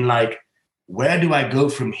lost in like, where do I go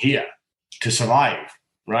from here to survive,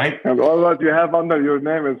 right? And all that you have under your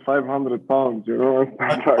name is 500 pounds, you know?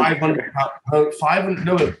 500 pounds.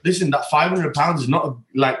 No, listen, that 500 pounds is not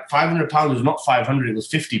like 500 pounds was not 500, it was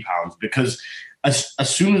 50 pounds because as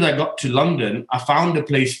soon as I got to London, I found a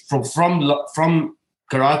place from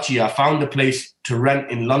Karachi, I found a place to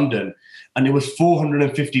rent in London and it was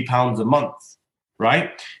 450 pounds a month,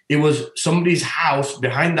 right? It was somebody's house.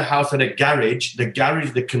 Behind the house had a garage. The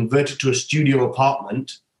garage they converted to a studio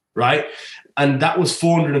apartment, right? And that was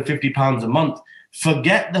 450 pounds a month.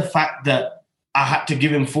 Forget the fact that I had to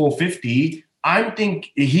give him 450. I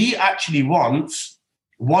think he actually wants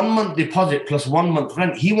 1 month deposit plus 1 month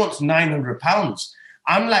rent. He wants 900 pounds.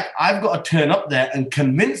 I'm like, I've got to turn up there and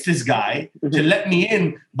convince this guy to let me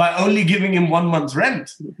in by only giving him 1 month's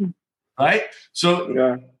rent, right?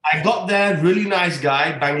 So I got there, really nice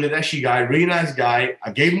guy, Bangladeshi guy, really nice guy.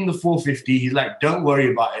 I gave him the 450. He's like, don't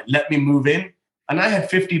worry about it. Let me move in. And I had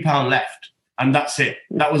 £50 left. And that's it.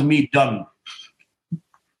 That was me done.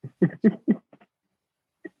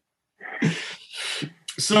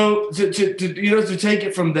 So to take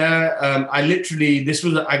it from there, I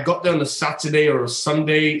got there on a Saturday or a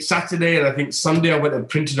Sunday, and I think Sunday I went and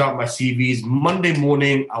printed out my CVs. Monday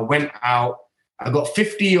morning I went out, I got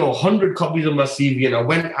 50 or 100 copies of my CV and I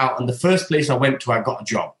went out, and the first place I went to, I got a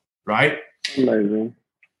job, right? Amazing.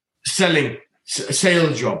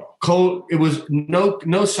 Sales job. It was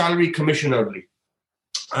no salary, commission only.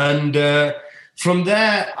 And from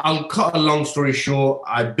there, I'll cut a long story short,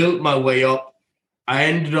 I built my way up. I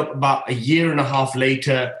ended up about a year and a half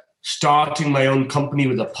later starting my own company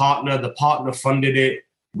with a partner. The partner funded it.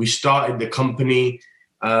 We started the company,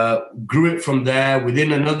 grew it from there.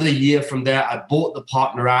 Within another year from there, I bought the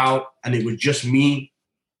partner out and it was just me.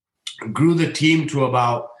 Grew the team to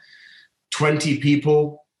about 20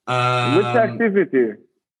 people. Which activity?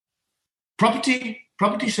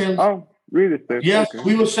 Property sales. Oh, real estate. Yes, okay.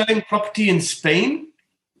 We were selling property in Spain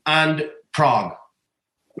and Prague.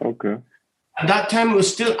 Okay. At that time, it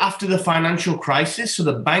was still after the financial crisis, so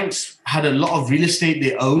the banks had a lot of real estate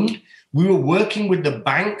they owned. We were working with the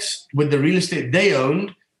banks, with the real estate they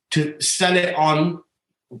owned, to sell it on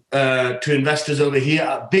to investors over here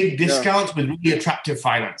at big discounts with really attractive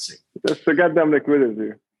financing. Just to get them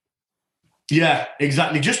liquidity. Yeah,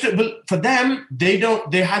 exactly. But for them, they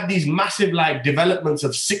had these massive like developments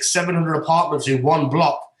of 600-700 apartments in one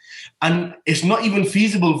block. And it's not even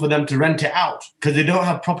feasible for them to rent it out because they don't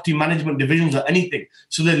have property management divisions or anything.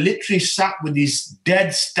 So they're literally sat with these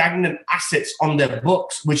dead, stagnant assets on their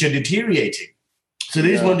books, which are deteriorating. So they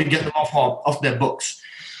just wanted to get them off their books.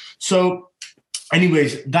 So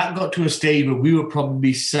anyways, that got to a stage where we were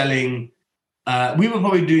probably doing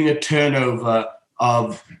a turnover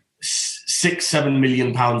of £6-7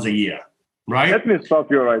 million a year, right? Let me stop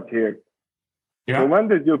you right here. Yeah. So when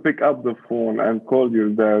did you pick up the phone and call your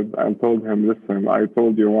dad and told him, listen, I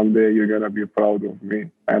told you one day you're going to be proud of me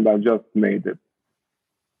and I just made it?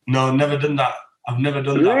 No, I've never done that. I've never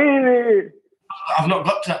done that. Really? I've not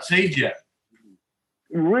got to that stage yet.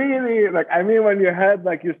 Really? Like, I mean, when you had,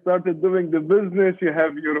 like, you started doing the business, you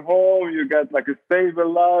have your home, you got, like, a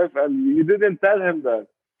stable life, and you didn't tell him that?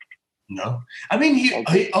 No. I mean, he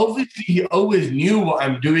always knew what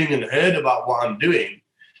I'm doing and heard about what I'm doing.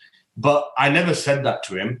 But I never said that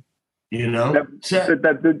to him, you know.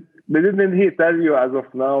 Didn't he tell you as of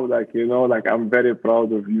now, like, you know, like, I'm very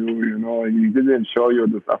proud of you, you know, and he didn't show you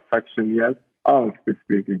this affection yet, honestly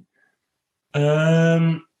speaking?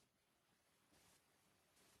 No,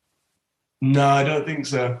 I don't think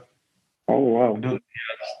so. Oh, wow.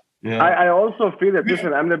 Yeah. I also feel it.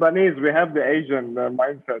 Listen, I'm Lebanese. We have the Asian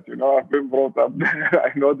mindset, you know. I've been brought up there.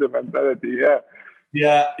 I know the mentality,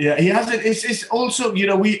 Yeah. He has it. It's also, you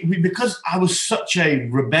know, we because I was such a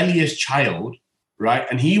rebellious child, right?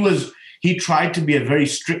 And he tried to be a very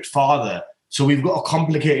strict father. So we've got a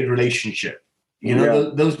complicated relationship. You know,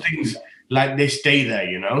 those things, like, they stay there,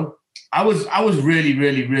 you know. I was really,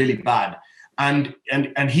 really, really bad. And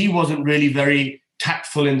he wasn't really very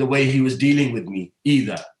tactful in the way he was dealing with me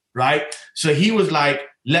either, right? So he was like,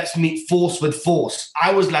 let's meet force with force.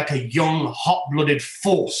 I was like a young, hot-blooded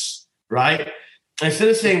force, right? Instead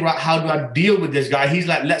of saying, right, how do I deal with this guy? He's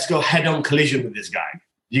like, let's go head-on collision with this guy.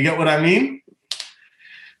 You get what I mean?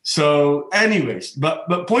 So anyways,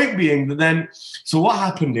 but point being that then, so what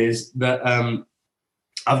happened is that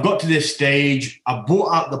I've got to this stage, I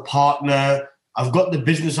bought out the partner, I've got the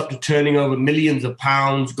business up to turning over millions of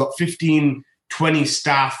pounds, got 15, 20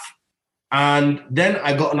 staff, and then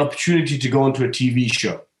I got an opportunity to go onto a TV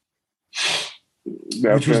show,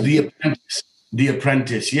 which was The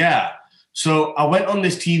Apprentice, yeah. So I went on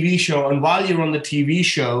this TV show, and while you're on the TV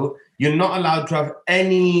show, you're not allowed to have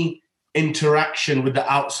any interaction with the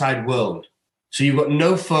outside world. So you've got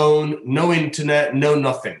no phone, no internet, no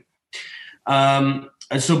nothing.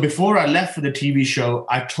 And so before I left for the TV show,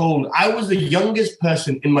 I was the youngest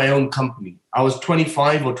person in my own company. I was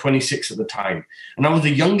 25 or 26 at the time. And I was the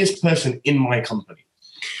youngest person in my company.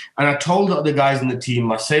 And I told the other guys in the team,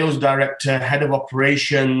 my sales director, head of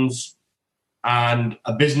operations, and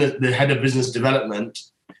the head of business development.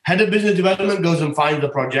 Head of business development goes and finds the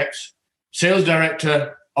projects. Sales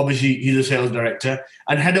director, obviously he's a sales director.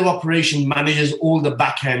 And head of operation manages all the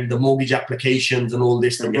back end, the mortgage applications and all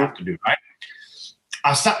this that we have to do, right?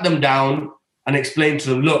 I sat them down and explained to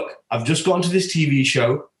them, look, I've just got onto this TV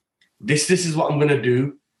show. This is what I'm going to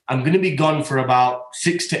do. I'm going to be gone for about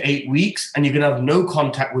 6 to 8 weeks, and you're going to have no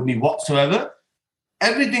contact with me whatsoever.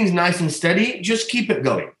 Everything's nice and steady. Just keep it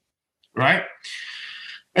going, right?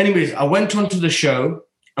 Anyways, I went onto the show,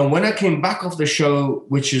 and when I came back off the show,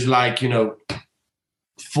 which is like, 4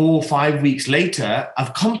 or 5 weeks later,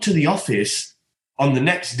 I've come to the office on the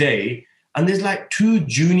next day, and there's like 2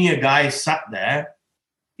 junior guys sat there,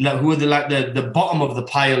 like, who are the bottom of the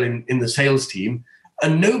pile in the sales team,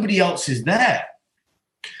 and nobody else is there.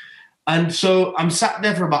 And so I'm sat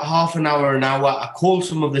there for about half an hour. I called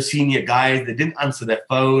some of the senior guys. They didn't answer their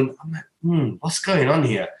phone. I'm like, what's going on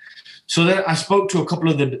here? So then I spoke to a couple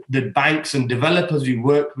of the banks and developers we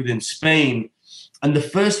worked with in Spain. And the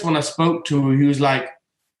first one I spoke to, he was like,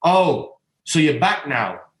 oh, so you're back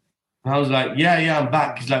now? And I was like, yeah, I'm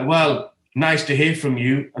back. He's like, well, nice to hear from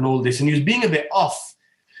you and all this. And he was being a bit off.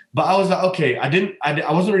 But I was like, okay,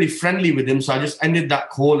 I wasn't really friendly with him. So I just ended that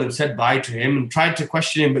call and said bye to him and tried to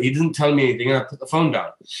question him, but he didn't tell me anything. And I put the phone down.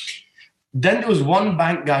 Then there was one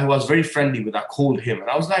bank guy who I was very friendly with. I called him and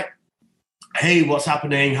I was like, hey, what's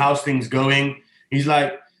happening? How's things going? He's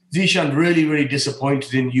like, Zeeshan, really, really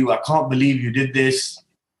disappointed in you. I can't believe you did this.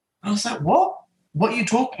 I was like, what? What are you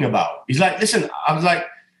talking about? He's like, listen, I was like,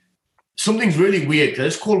 something's really weird. I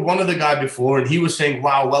just called one other guy before and he was saying,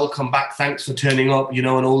 wow, welcome back. Thanks for turning up, and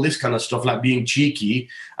all this kind of stuff, like being cheeky.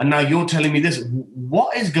 And now you're telling me this.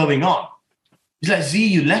 What is going on? He's like, Z,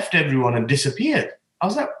 you left everyone and disappeared. I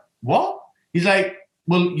was like, what? He's like,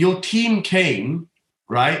 well, your team came,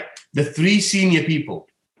 right? The 3 senior people,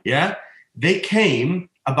 yeah? They came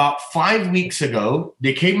about 5 weeks ago.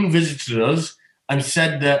 They came and visited us and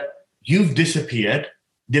said that you've disappeared.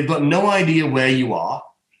 They've got no idea where you are,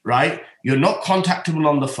 right? You're not contactable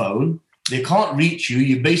on the phone. They can't reach you.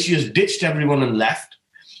 You basically just ditched everyone and left.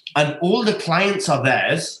 And all the clients are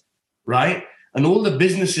theirs, right? And all the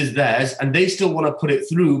business is theirs, and they still want to put it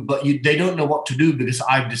through, but they don't know what to do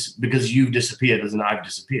because you've disappeared, as in I've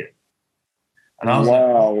disappeared. And I was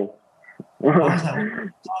wow.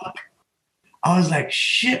 I was like,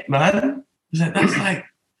 shit, man.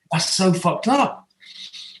 That's so fucked up.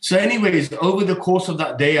 So anyways, over the course of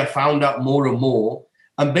that day, I found out more and more.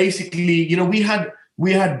 And basically,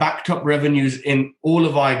 we had backed up revenues in all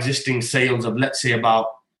of our existing sales of, let's say, about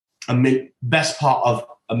best part of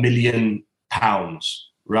 £1 million,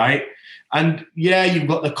 right? And yeah, you've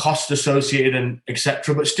got the cost associated and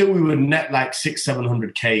etc. But still, we would net like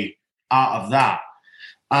 600-700K out of that.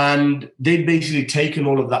 And they'd basically taken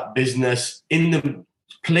all of that business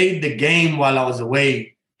played the game while I was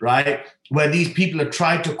away, right? Where these people have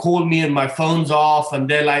tried to call me and my phone's off, and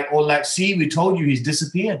they're like, see, we told you he's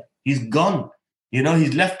disappeared. He's gone.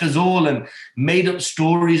 He's left us all and made up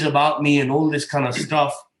stories about me and all this kind of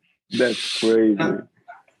stuff. That's crazy.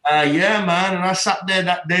 Yeah, man. And I sat there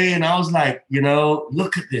that day and I was like,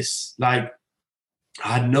 look at this. Like,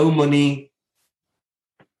 I had no money,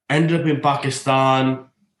 ended up in Pakistan.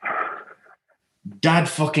 Dad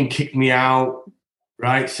fucking kicked me out,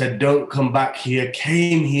 right? Said, don't come back here.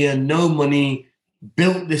 Came here, no money,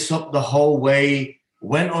 built this up the whole way,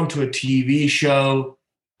 went onto a TV show,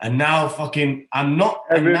 and now fucking, I'm not.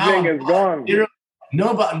 Everything is gone. Zero.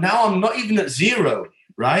 No, but now I'm not even at zero,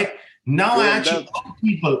 right? Now I actually owe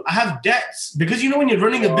people. I have debts because when you're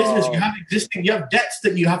running a business, you have debts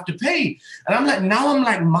that you have to pay. And I'm like, now I'm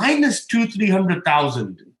like minus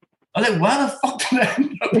 200,000-300,000. I was like, why the fuck did I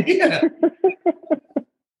end up here?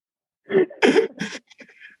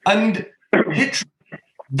 And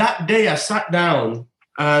that day I sat down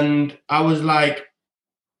and I was like,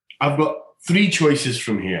 I've got 3 choices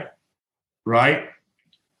from here, right?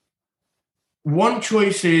 One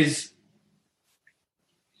choice is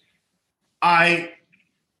I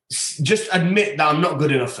just admit that I'm not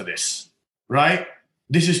good enough for this, right?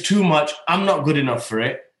 This is too much. I'm not good enough for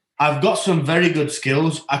it. I've got some very good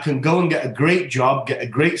skills. I can go and get a great job, get a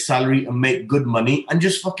great salary and make good money and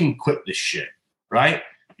just fucking quit this shit, right?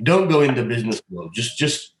 Don't go in the business world.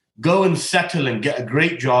 Just go and settle and get a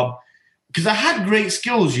great job. Because I had great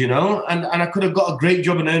skills, you know, and I could have got a great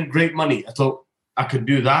job and earned great money. I thought I could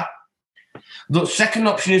do that. The second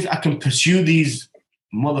option is I can pursue these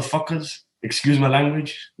motherfuckers. Excuse my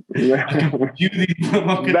language. Yeah. I can pursue these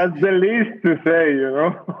motherfuckers. That's the least to say, you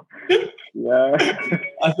know. Yeah.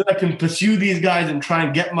 I said I can pursue these guys and try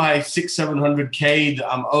and get my 600-700K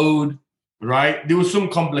that I'm owed, right? There was some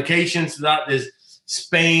complications to that. There's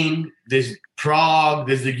Spain, there's Prague,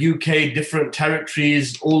 there's the UK, different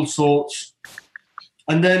territories, all sorts.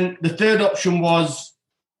 And then the third option was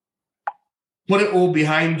put it all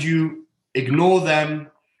behind you, ignore them.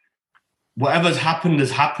 Whatever's happened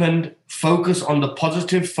has happened. Focus on the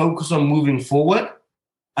positive, focus on moving forward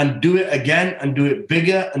and do it again and do it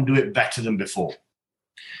bigger and do it better than before.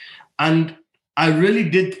 And I really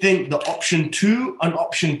did think that option 2 and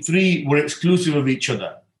option 3 were exclusive of each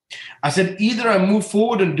other. I said, either I move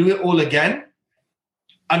forward and do it all again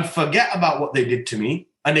and forget about what they did to me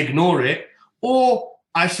and ignore it, or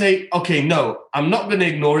I say, okay, no, I'm not going to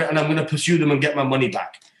ignore it and I'm going to pursue them and get my money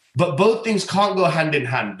back. But both things can't go hand in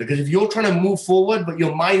hand, because if you're trying to move forward, but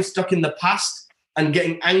your mind's stuck in the past and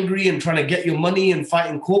getting angry and trying to get your money and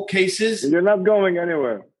fighting court cases, you're not going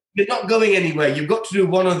anywhere. You're not going anywhere. You've got to do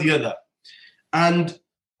one or the other. And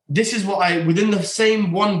this is what within the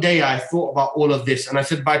same one day, I thought about all of this. And I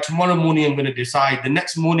said, by tomorrow morning, I'm going to decide. The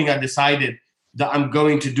next morning, I decided that I'm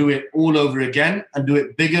going to do it all over again and do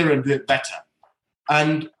it bigger and do it better.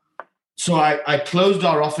 And so I closed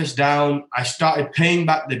our office down. I started paying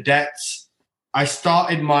back the debts. I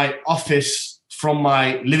started my office from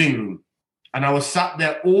my living room. And I was sat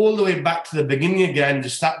there all the way back to the beginning again,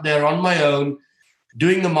 just sat there on my own,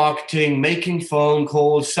 doing the marketing, making phone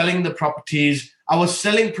calls, selling the properties. I was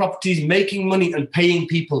selling properties, making money and paying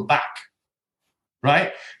people back,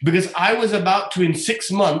 right? Because I was about to, in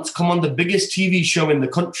 6 months, come on the biggest TV show in the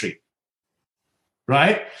country,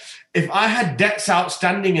 right? If I had debts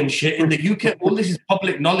outstanding and shit in the UK, all this is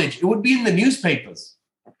public knowledge. It would be in the newspapers.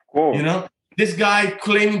 Cool. You know, this guy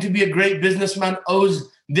claiming to be a great businessman owes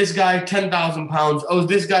this guy £10,000, owes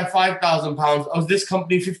this guy £5,000, owes this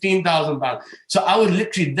company £15,000. So I was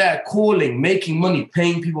literally there calling, making money,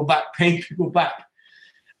 paying people back.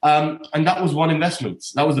 And that was One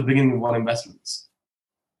Investments. That was the beginning of One Investments.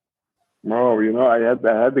 Oh, you know, I had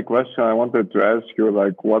the question I wanted to ask you,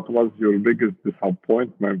 like, what was your biggest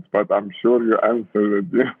disappointment? But I'm sure you answered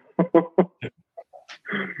it.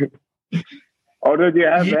 Or did you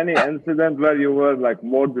have any incident where you were like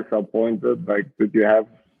more disappointed? Like, did you have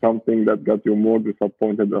something that got you more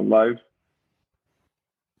disappointed in life?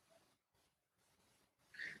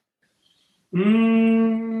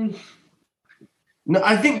 No,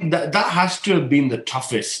 I think that has to have been the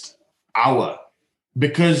toughest hour,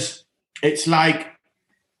 because it's like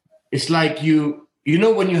you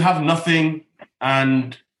know, when you have nothing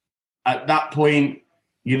and at that point,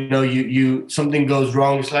 you know, you something goes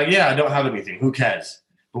wrong. It's like, yeah, I don't have anything. Who cares?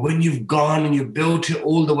 But when you've gone and you built it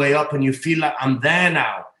all the way up and you feel like I'm there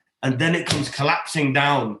now, and then it comes collapsing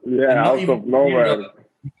down. Yeah, out of nowhere.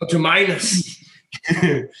 You go to minus.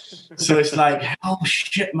 So it's like, oh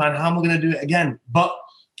shit, man, how am I going to do it again? But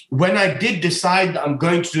when I did decide that I'm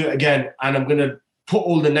going to do it again and I'm going to put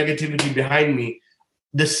all the negativity behind me,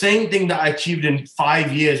 the same thing that I achieved in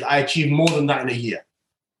 5 years, I achieved more than that in a year.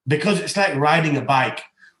 Because it's like riding a bike.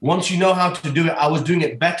 Once you know how to do it, I was doing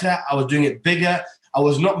it better. I was doing it bigger. I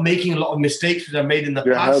was not making a lot of mistakes that I made in the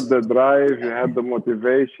past. You had the drive, you had the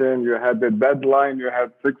motivation, you had the deadline, you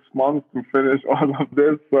had 6 months to finish all of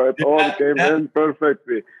this. So it all came in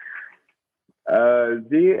perfectly.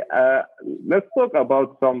 Let's talk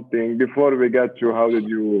about something before we get to how did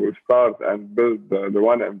you start and build the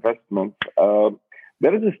One Investment.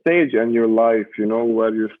 There is a stage in your life, you know,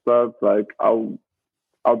 where you start like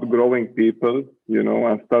outgrowing people, you know,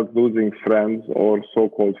 and start losing friends or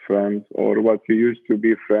so-called friends or what you used to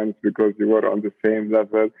be friends because you were on the same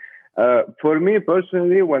level. For me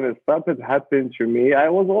personally, when it started happening to me, I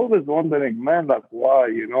was always wondering, man, like why?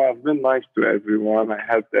 I've been nice to everyone. I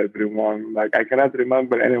helped everyone. Like I cannot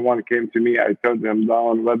remember anyone came to me. I turned them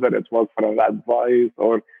down, whether it was for an advice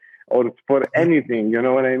or for anything. You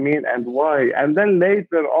know what I mean? And why? And then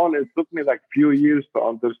later on, it took me like few years to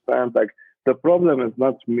understand, like the problem is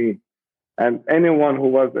not me. And anyone who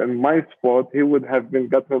was in my spot, he would have been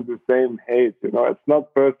gotten the same hate. It's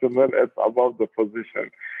not personal, it's about the position.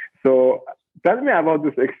 So tell me about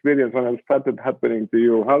this experience when it started happening to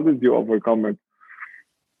you. How did you overcome it?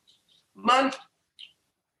 Man,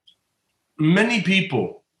 many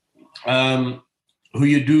people who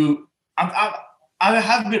you do, I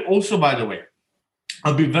have been also, by the way,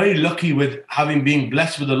 I've been very lucky with having been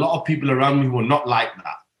blessed with a lot of people around me who are not like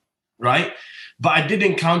that, right? But I did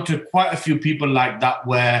encounter quite a few people like that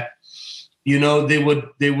where, they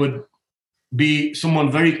would be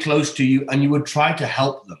someone very close to you and you would try to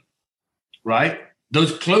help them, right?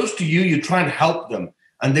 Those close to you, you try and help them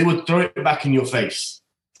and they would throw it back in your face,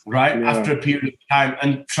 right? Yeah. After a period of time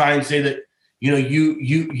and try and say that,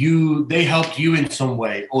 they helped you in some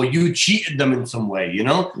way or you cheated them in some way,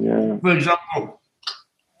 Yeah. For example,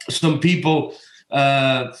 some people,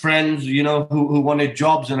 friends, who wanted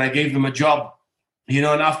jobs and I gave them a job. And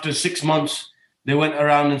after 6 months, they went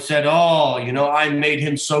around and said, oh, I made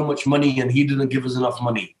him so much money and he didn't give us enough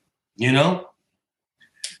money,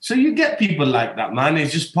 So you get people like that, man.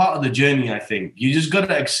 It's just part of the journey, I think. You just got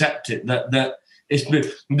to accept it. That it's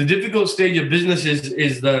the difficult stage of business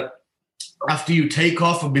is that after you take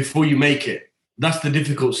off and before you make it. That's the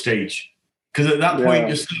difficult stage. Because at that point,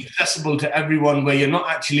 you're still accessible to everyone where you're not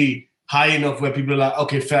actually high enough where people are like,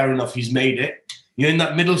 okay, fair enough, he's made it. You're in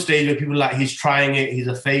that middle stage where people are like, he's trying it, he's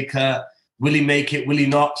a faker. Will he make it? Will he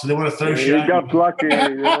not? So they want to throw shit. He got lucky.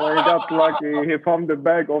 He got lucky. He found the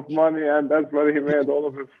bag of money, and that's where he made all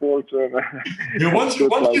of his fortune. Once you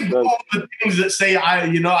do all the things that say,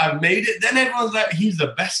 I've made it, then everyone's like, he's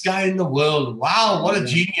the best guy in the world. Wow, what a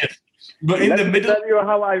genius. But in the middle, let me tell you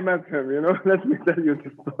how I met him. Let me tell you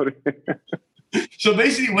the story. So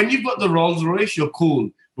basically, when you've got the Rolls Royce, you're cool.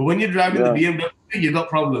 But when you're driving the BMW, you got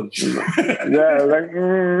problems.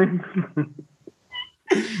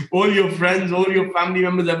 All your friends, all your family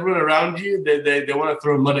members, everyone around you, they want to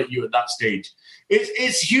throw mud at you at that stage.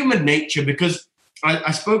 It's human nature because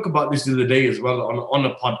I spoke about this the other day as well on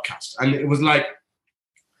a podcast. And it was like,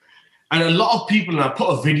 and a lot of people, and I put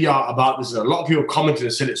a video out about this, and a lot of people commented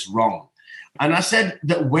and said it's wrong. And I said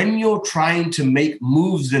that when you're trying to make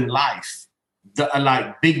moves in life that are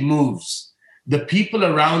like big moves, the people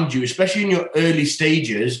around you, especially in your early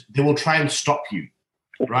stages, they will try and stop you,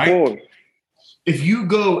 right? Of course. If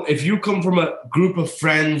you come from a group of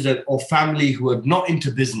friends or family who are not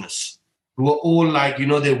into business, who are all like,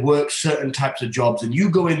 they work certain types of jobs, and you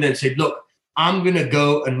go in there and say, look, I'm going to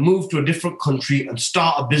go and move to a different country and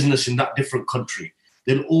start a business in that different country,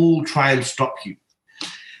 they'll all try and stop you.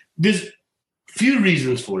 There's few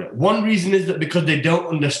reasons for it. One reason is that because they don't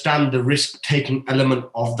understand the risk-taking element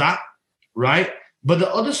of that, right? But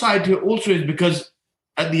the other side to it also is because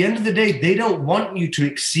at the end of the day, they don't want you to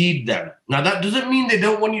exceed them. Now, that doesn't mean they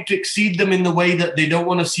don't want you to exceed them in the way that they don't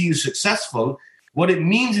want to see you successful. What it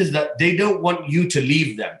means is that they don't want you to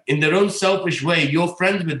leave them. In their own selfish way, you're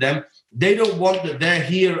friends with them. They don't want that they're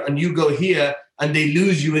here and you go here and they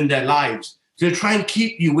lose you in their lives. So they try and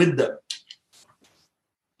keep you with them.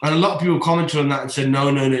 And a lot of people commented on that and said, no,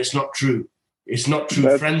 it's not true. It's not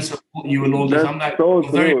true. Friends support you and all this. I'm like, so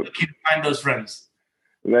I'm very lucky to find those friends.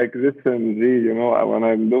 Like, listen, G, when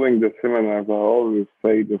I'm doing the seminars, I always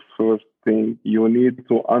say the first thing, you need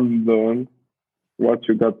to unlearn what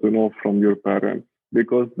you got to know from your parents,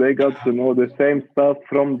 because they got to know the same stuff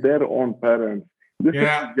from their own parents. This is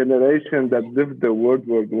a generation that lived the World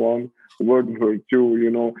War I, World War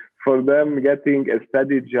II, For them, getting a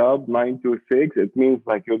steady job, 9 to 6, it means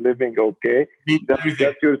like you're living okay. Just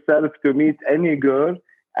get yourself to meet any girl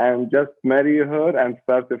and just marry her and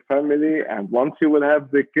start a family. And once you will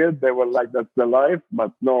have the kid, they will like, that's the life.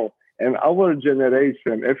 But no, in our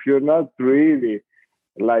generation, if you're not really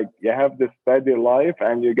like, you have the steady life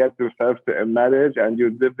and you get yourself to a marriage and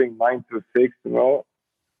you're living 9 to 6,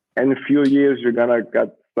 in a few years, you're going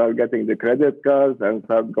to start getting the credit cards and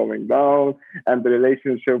start going down, and the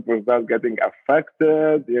relationship will start getting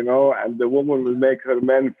affected, and the woman will make her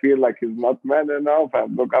man feel like he's not man enough,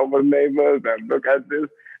 and look our neighbors and look at this.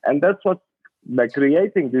 And that's what, like,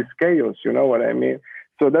 creating this chaos, you know what I mean?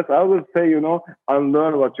 So that's, I would say,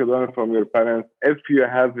 unlearn what you learn from your parents. If you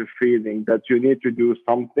have a feeling that you need to do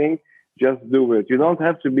something, just do it. You don't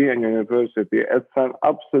have to be in university. It's an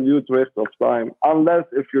absolute waste of time. Unless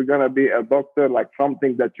if you're going to be a doctor, like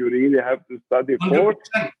something that you really have to study for,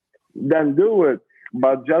 100%. then do it.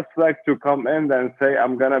 But just like to come in and say,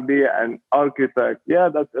 I'm going to be an architect. Yeah,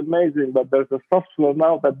 that's amazing. But there's a software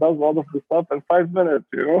now that does all of the stuff in 5 minutes,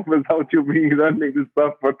 without you being learning this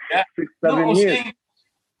stuff for 6-7 years.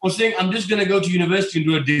 Saying, I'm just going to go to university and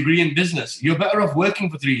do a degree in business. You're better off working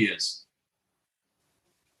for 3 years.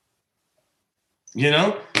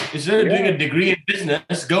 Instead of doing a degree in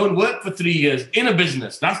business, go and work for 3 years in a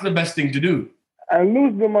business. That's the best thing to do. And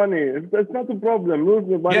lose the money. That's not a problem. Lose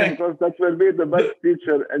the money because that will be the best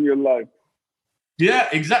teacher in your life. Yeah,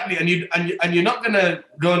 exactly. And you're not going to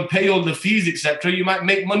go and pay all the fees, etc. You might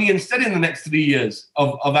make money instead in the next 3 years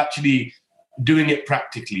of actually doing it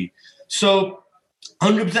practically. So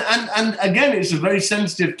 100%. And again, it's a very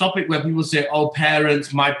sensitive topic where people say, oh,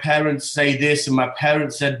 my parents say this, and my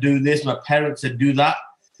parents said do this, my parents said do that.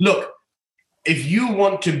 Look, if you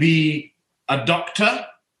want to be a doctor,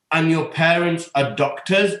 and your parents are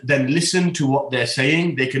doctors, then listen to what they're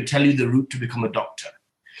saying. They can tell you the route to become a doctor.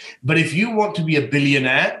 But if you want to be a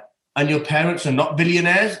billionaire and your parents are not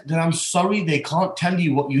billionaires, then I'm sorry, they can't tell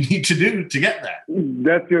you what you need to do to get there.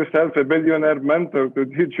 Get yourself a billionaire mentor to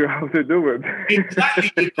teach you how to do it.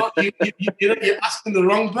 Exactly. You're asking the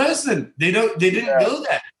wrong person. They didn't go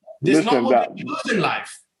there. That's not what they chose in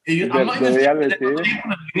life. I'm not even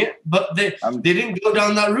saying but they didn't go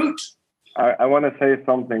down that route. I want to say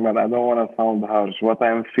something, but I don't want to sound harsh. What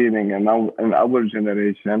I'm feeling in our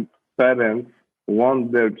generation, parents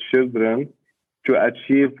want their children to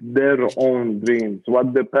achieve their own dreams.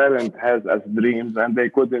 What the parent has as dreams, and they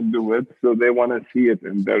couldn't do it, so they want to see it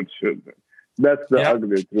in their children. That's the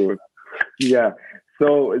ugly truth. Yeah.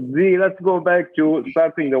 So, let's go back to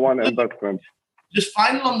starting the one investment. Just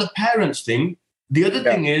final on the parents thing. The other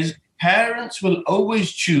thing is, parents will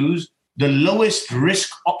always choose the lowest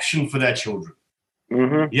risk option for their children.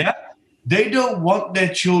 Mm-hmm. Yeah. They don't want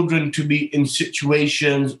their children to be in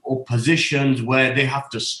situations or positions where they have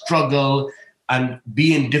to struggle and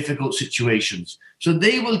be in difficult situations. So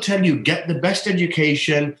they will tell you, get the best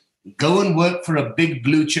education, go and work for a big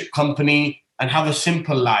blue chip company and have a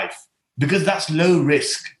simple life, because that's low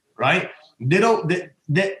risk, right? They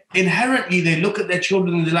inherently, they look at their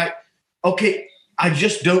children and they're like, okay, I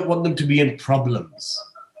just don't want them to be in problems.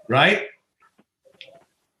 Right?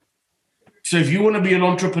 So if you want to be an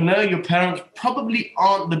entrepreneur, your parents probably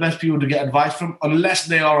aren't the best people to get advice from unless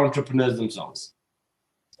they are entrepreneurs themselves.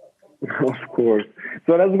 Of course.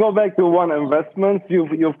 So let's go back to one investment.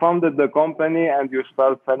 You founded the company and you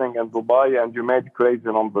started selling in Dubai and you made crazy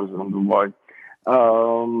numbers in Dubai.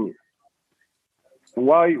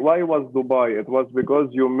 Why was Dubai? It was because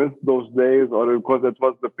you missed those days, or because it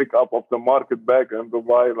was the pickup of the market back in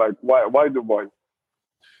Dubai? Like, why Dubai?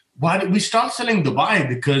 Why did we start selling Dubai?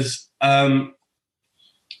 Because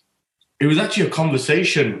it was actually a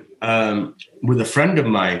conversation with a friend of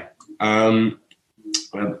mine, and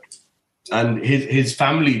his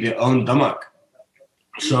family, they own Damak.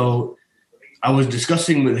 So I was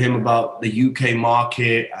discussing with him about the UK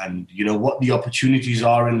market and what the opportunities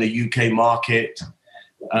are in the UK market,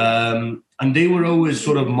 and they were always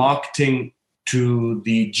sort of marketing to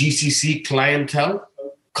the GCC clientele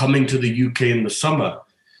coming to the UK in the summer.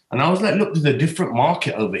 And I was like, look, there's a different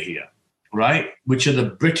market over here, right? Which are the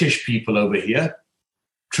British people over here,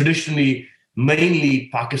 traditionally,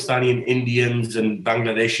 mainly Pakistani and Indians and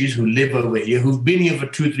Bangladeshis who live over here, who've been here for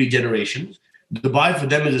 2-3 generations. Dubai for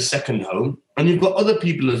them is a second home. And you've got other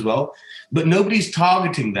people as well, but nobody's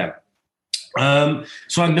targeting them.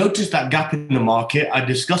 So I noticed that gap in the market. I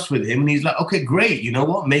discussed with him and he's like, okay, great. You know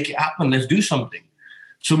what? Make it happen. Let's do something.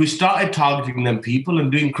 So we started targeting them people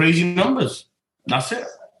and doing crazy numbers. That's it.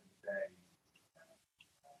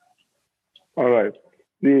 All right.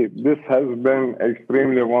 This has been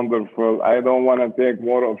extremely wonderful. I don't want to take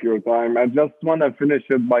more of your time. I just want to finish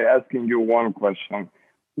it by asking you one question.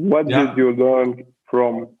 What did you learn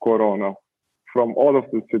from Corona, from all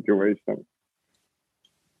of the situation?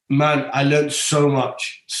 Man, I learned so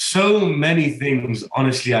much. So many things,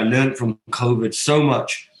 honestly, I learned from COVID so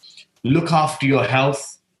much. Look after your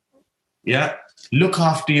health. Yeah. Look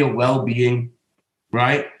after your well-being,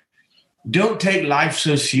 right? Don't take life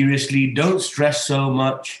so seriously. Don't stress so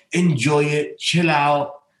much. Enjoy it. Chill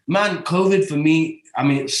out. Man, COVID for me, I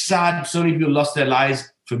mean, it's sad. So many people lost their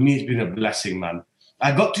lives. For me, it's been a blessing, man.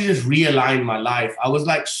 I got to just realign my life. I was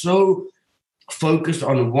like so focused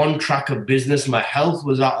on one track of business. My health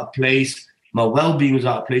was out of place. My well-being was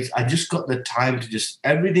out of place. I just got the time to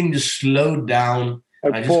everything just slowed down.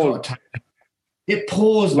 I just got time. It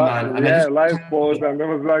paused, man. And life paused, and it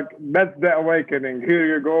was like, that's the awakening. Here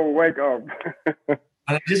you go, wake up. And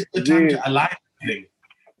I just the time to align everything.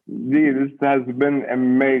 This has been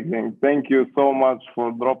amazing. Thank you so much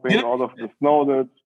for dropping all of this knowledge.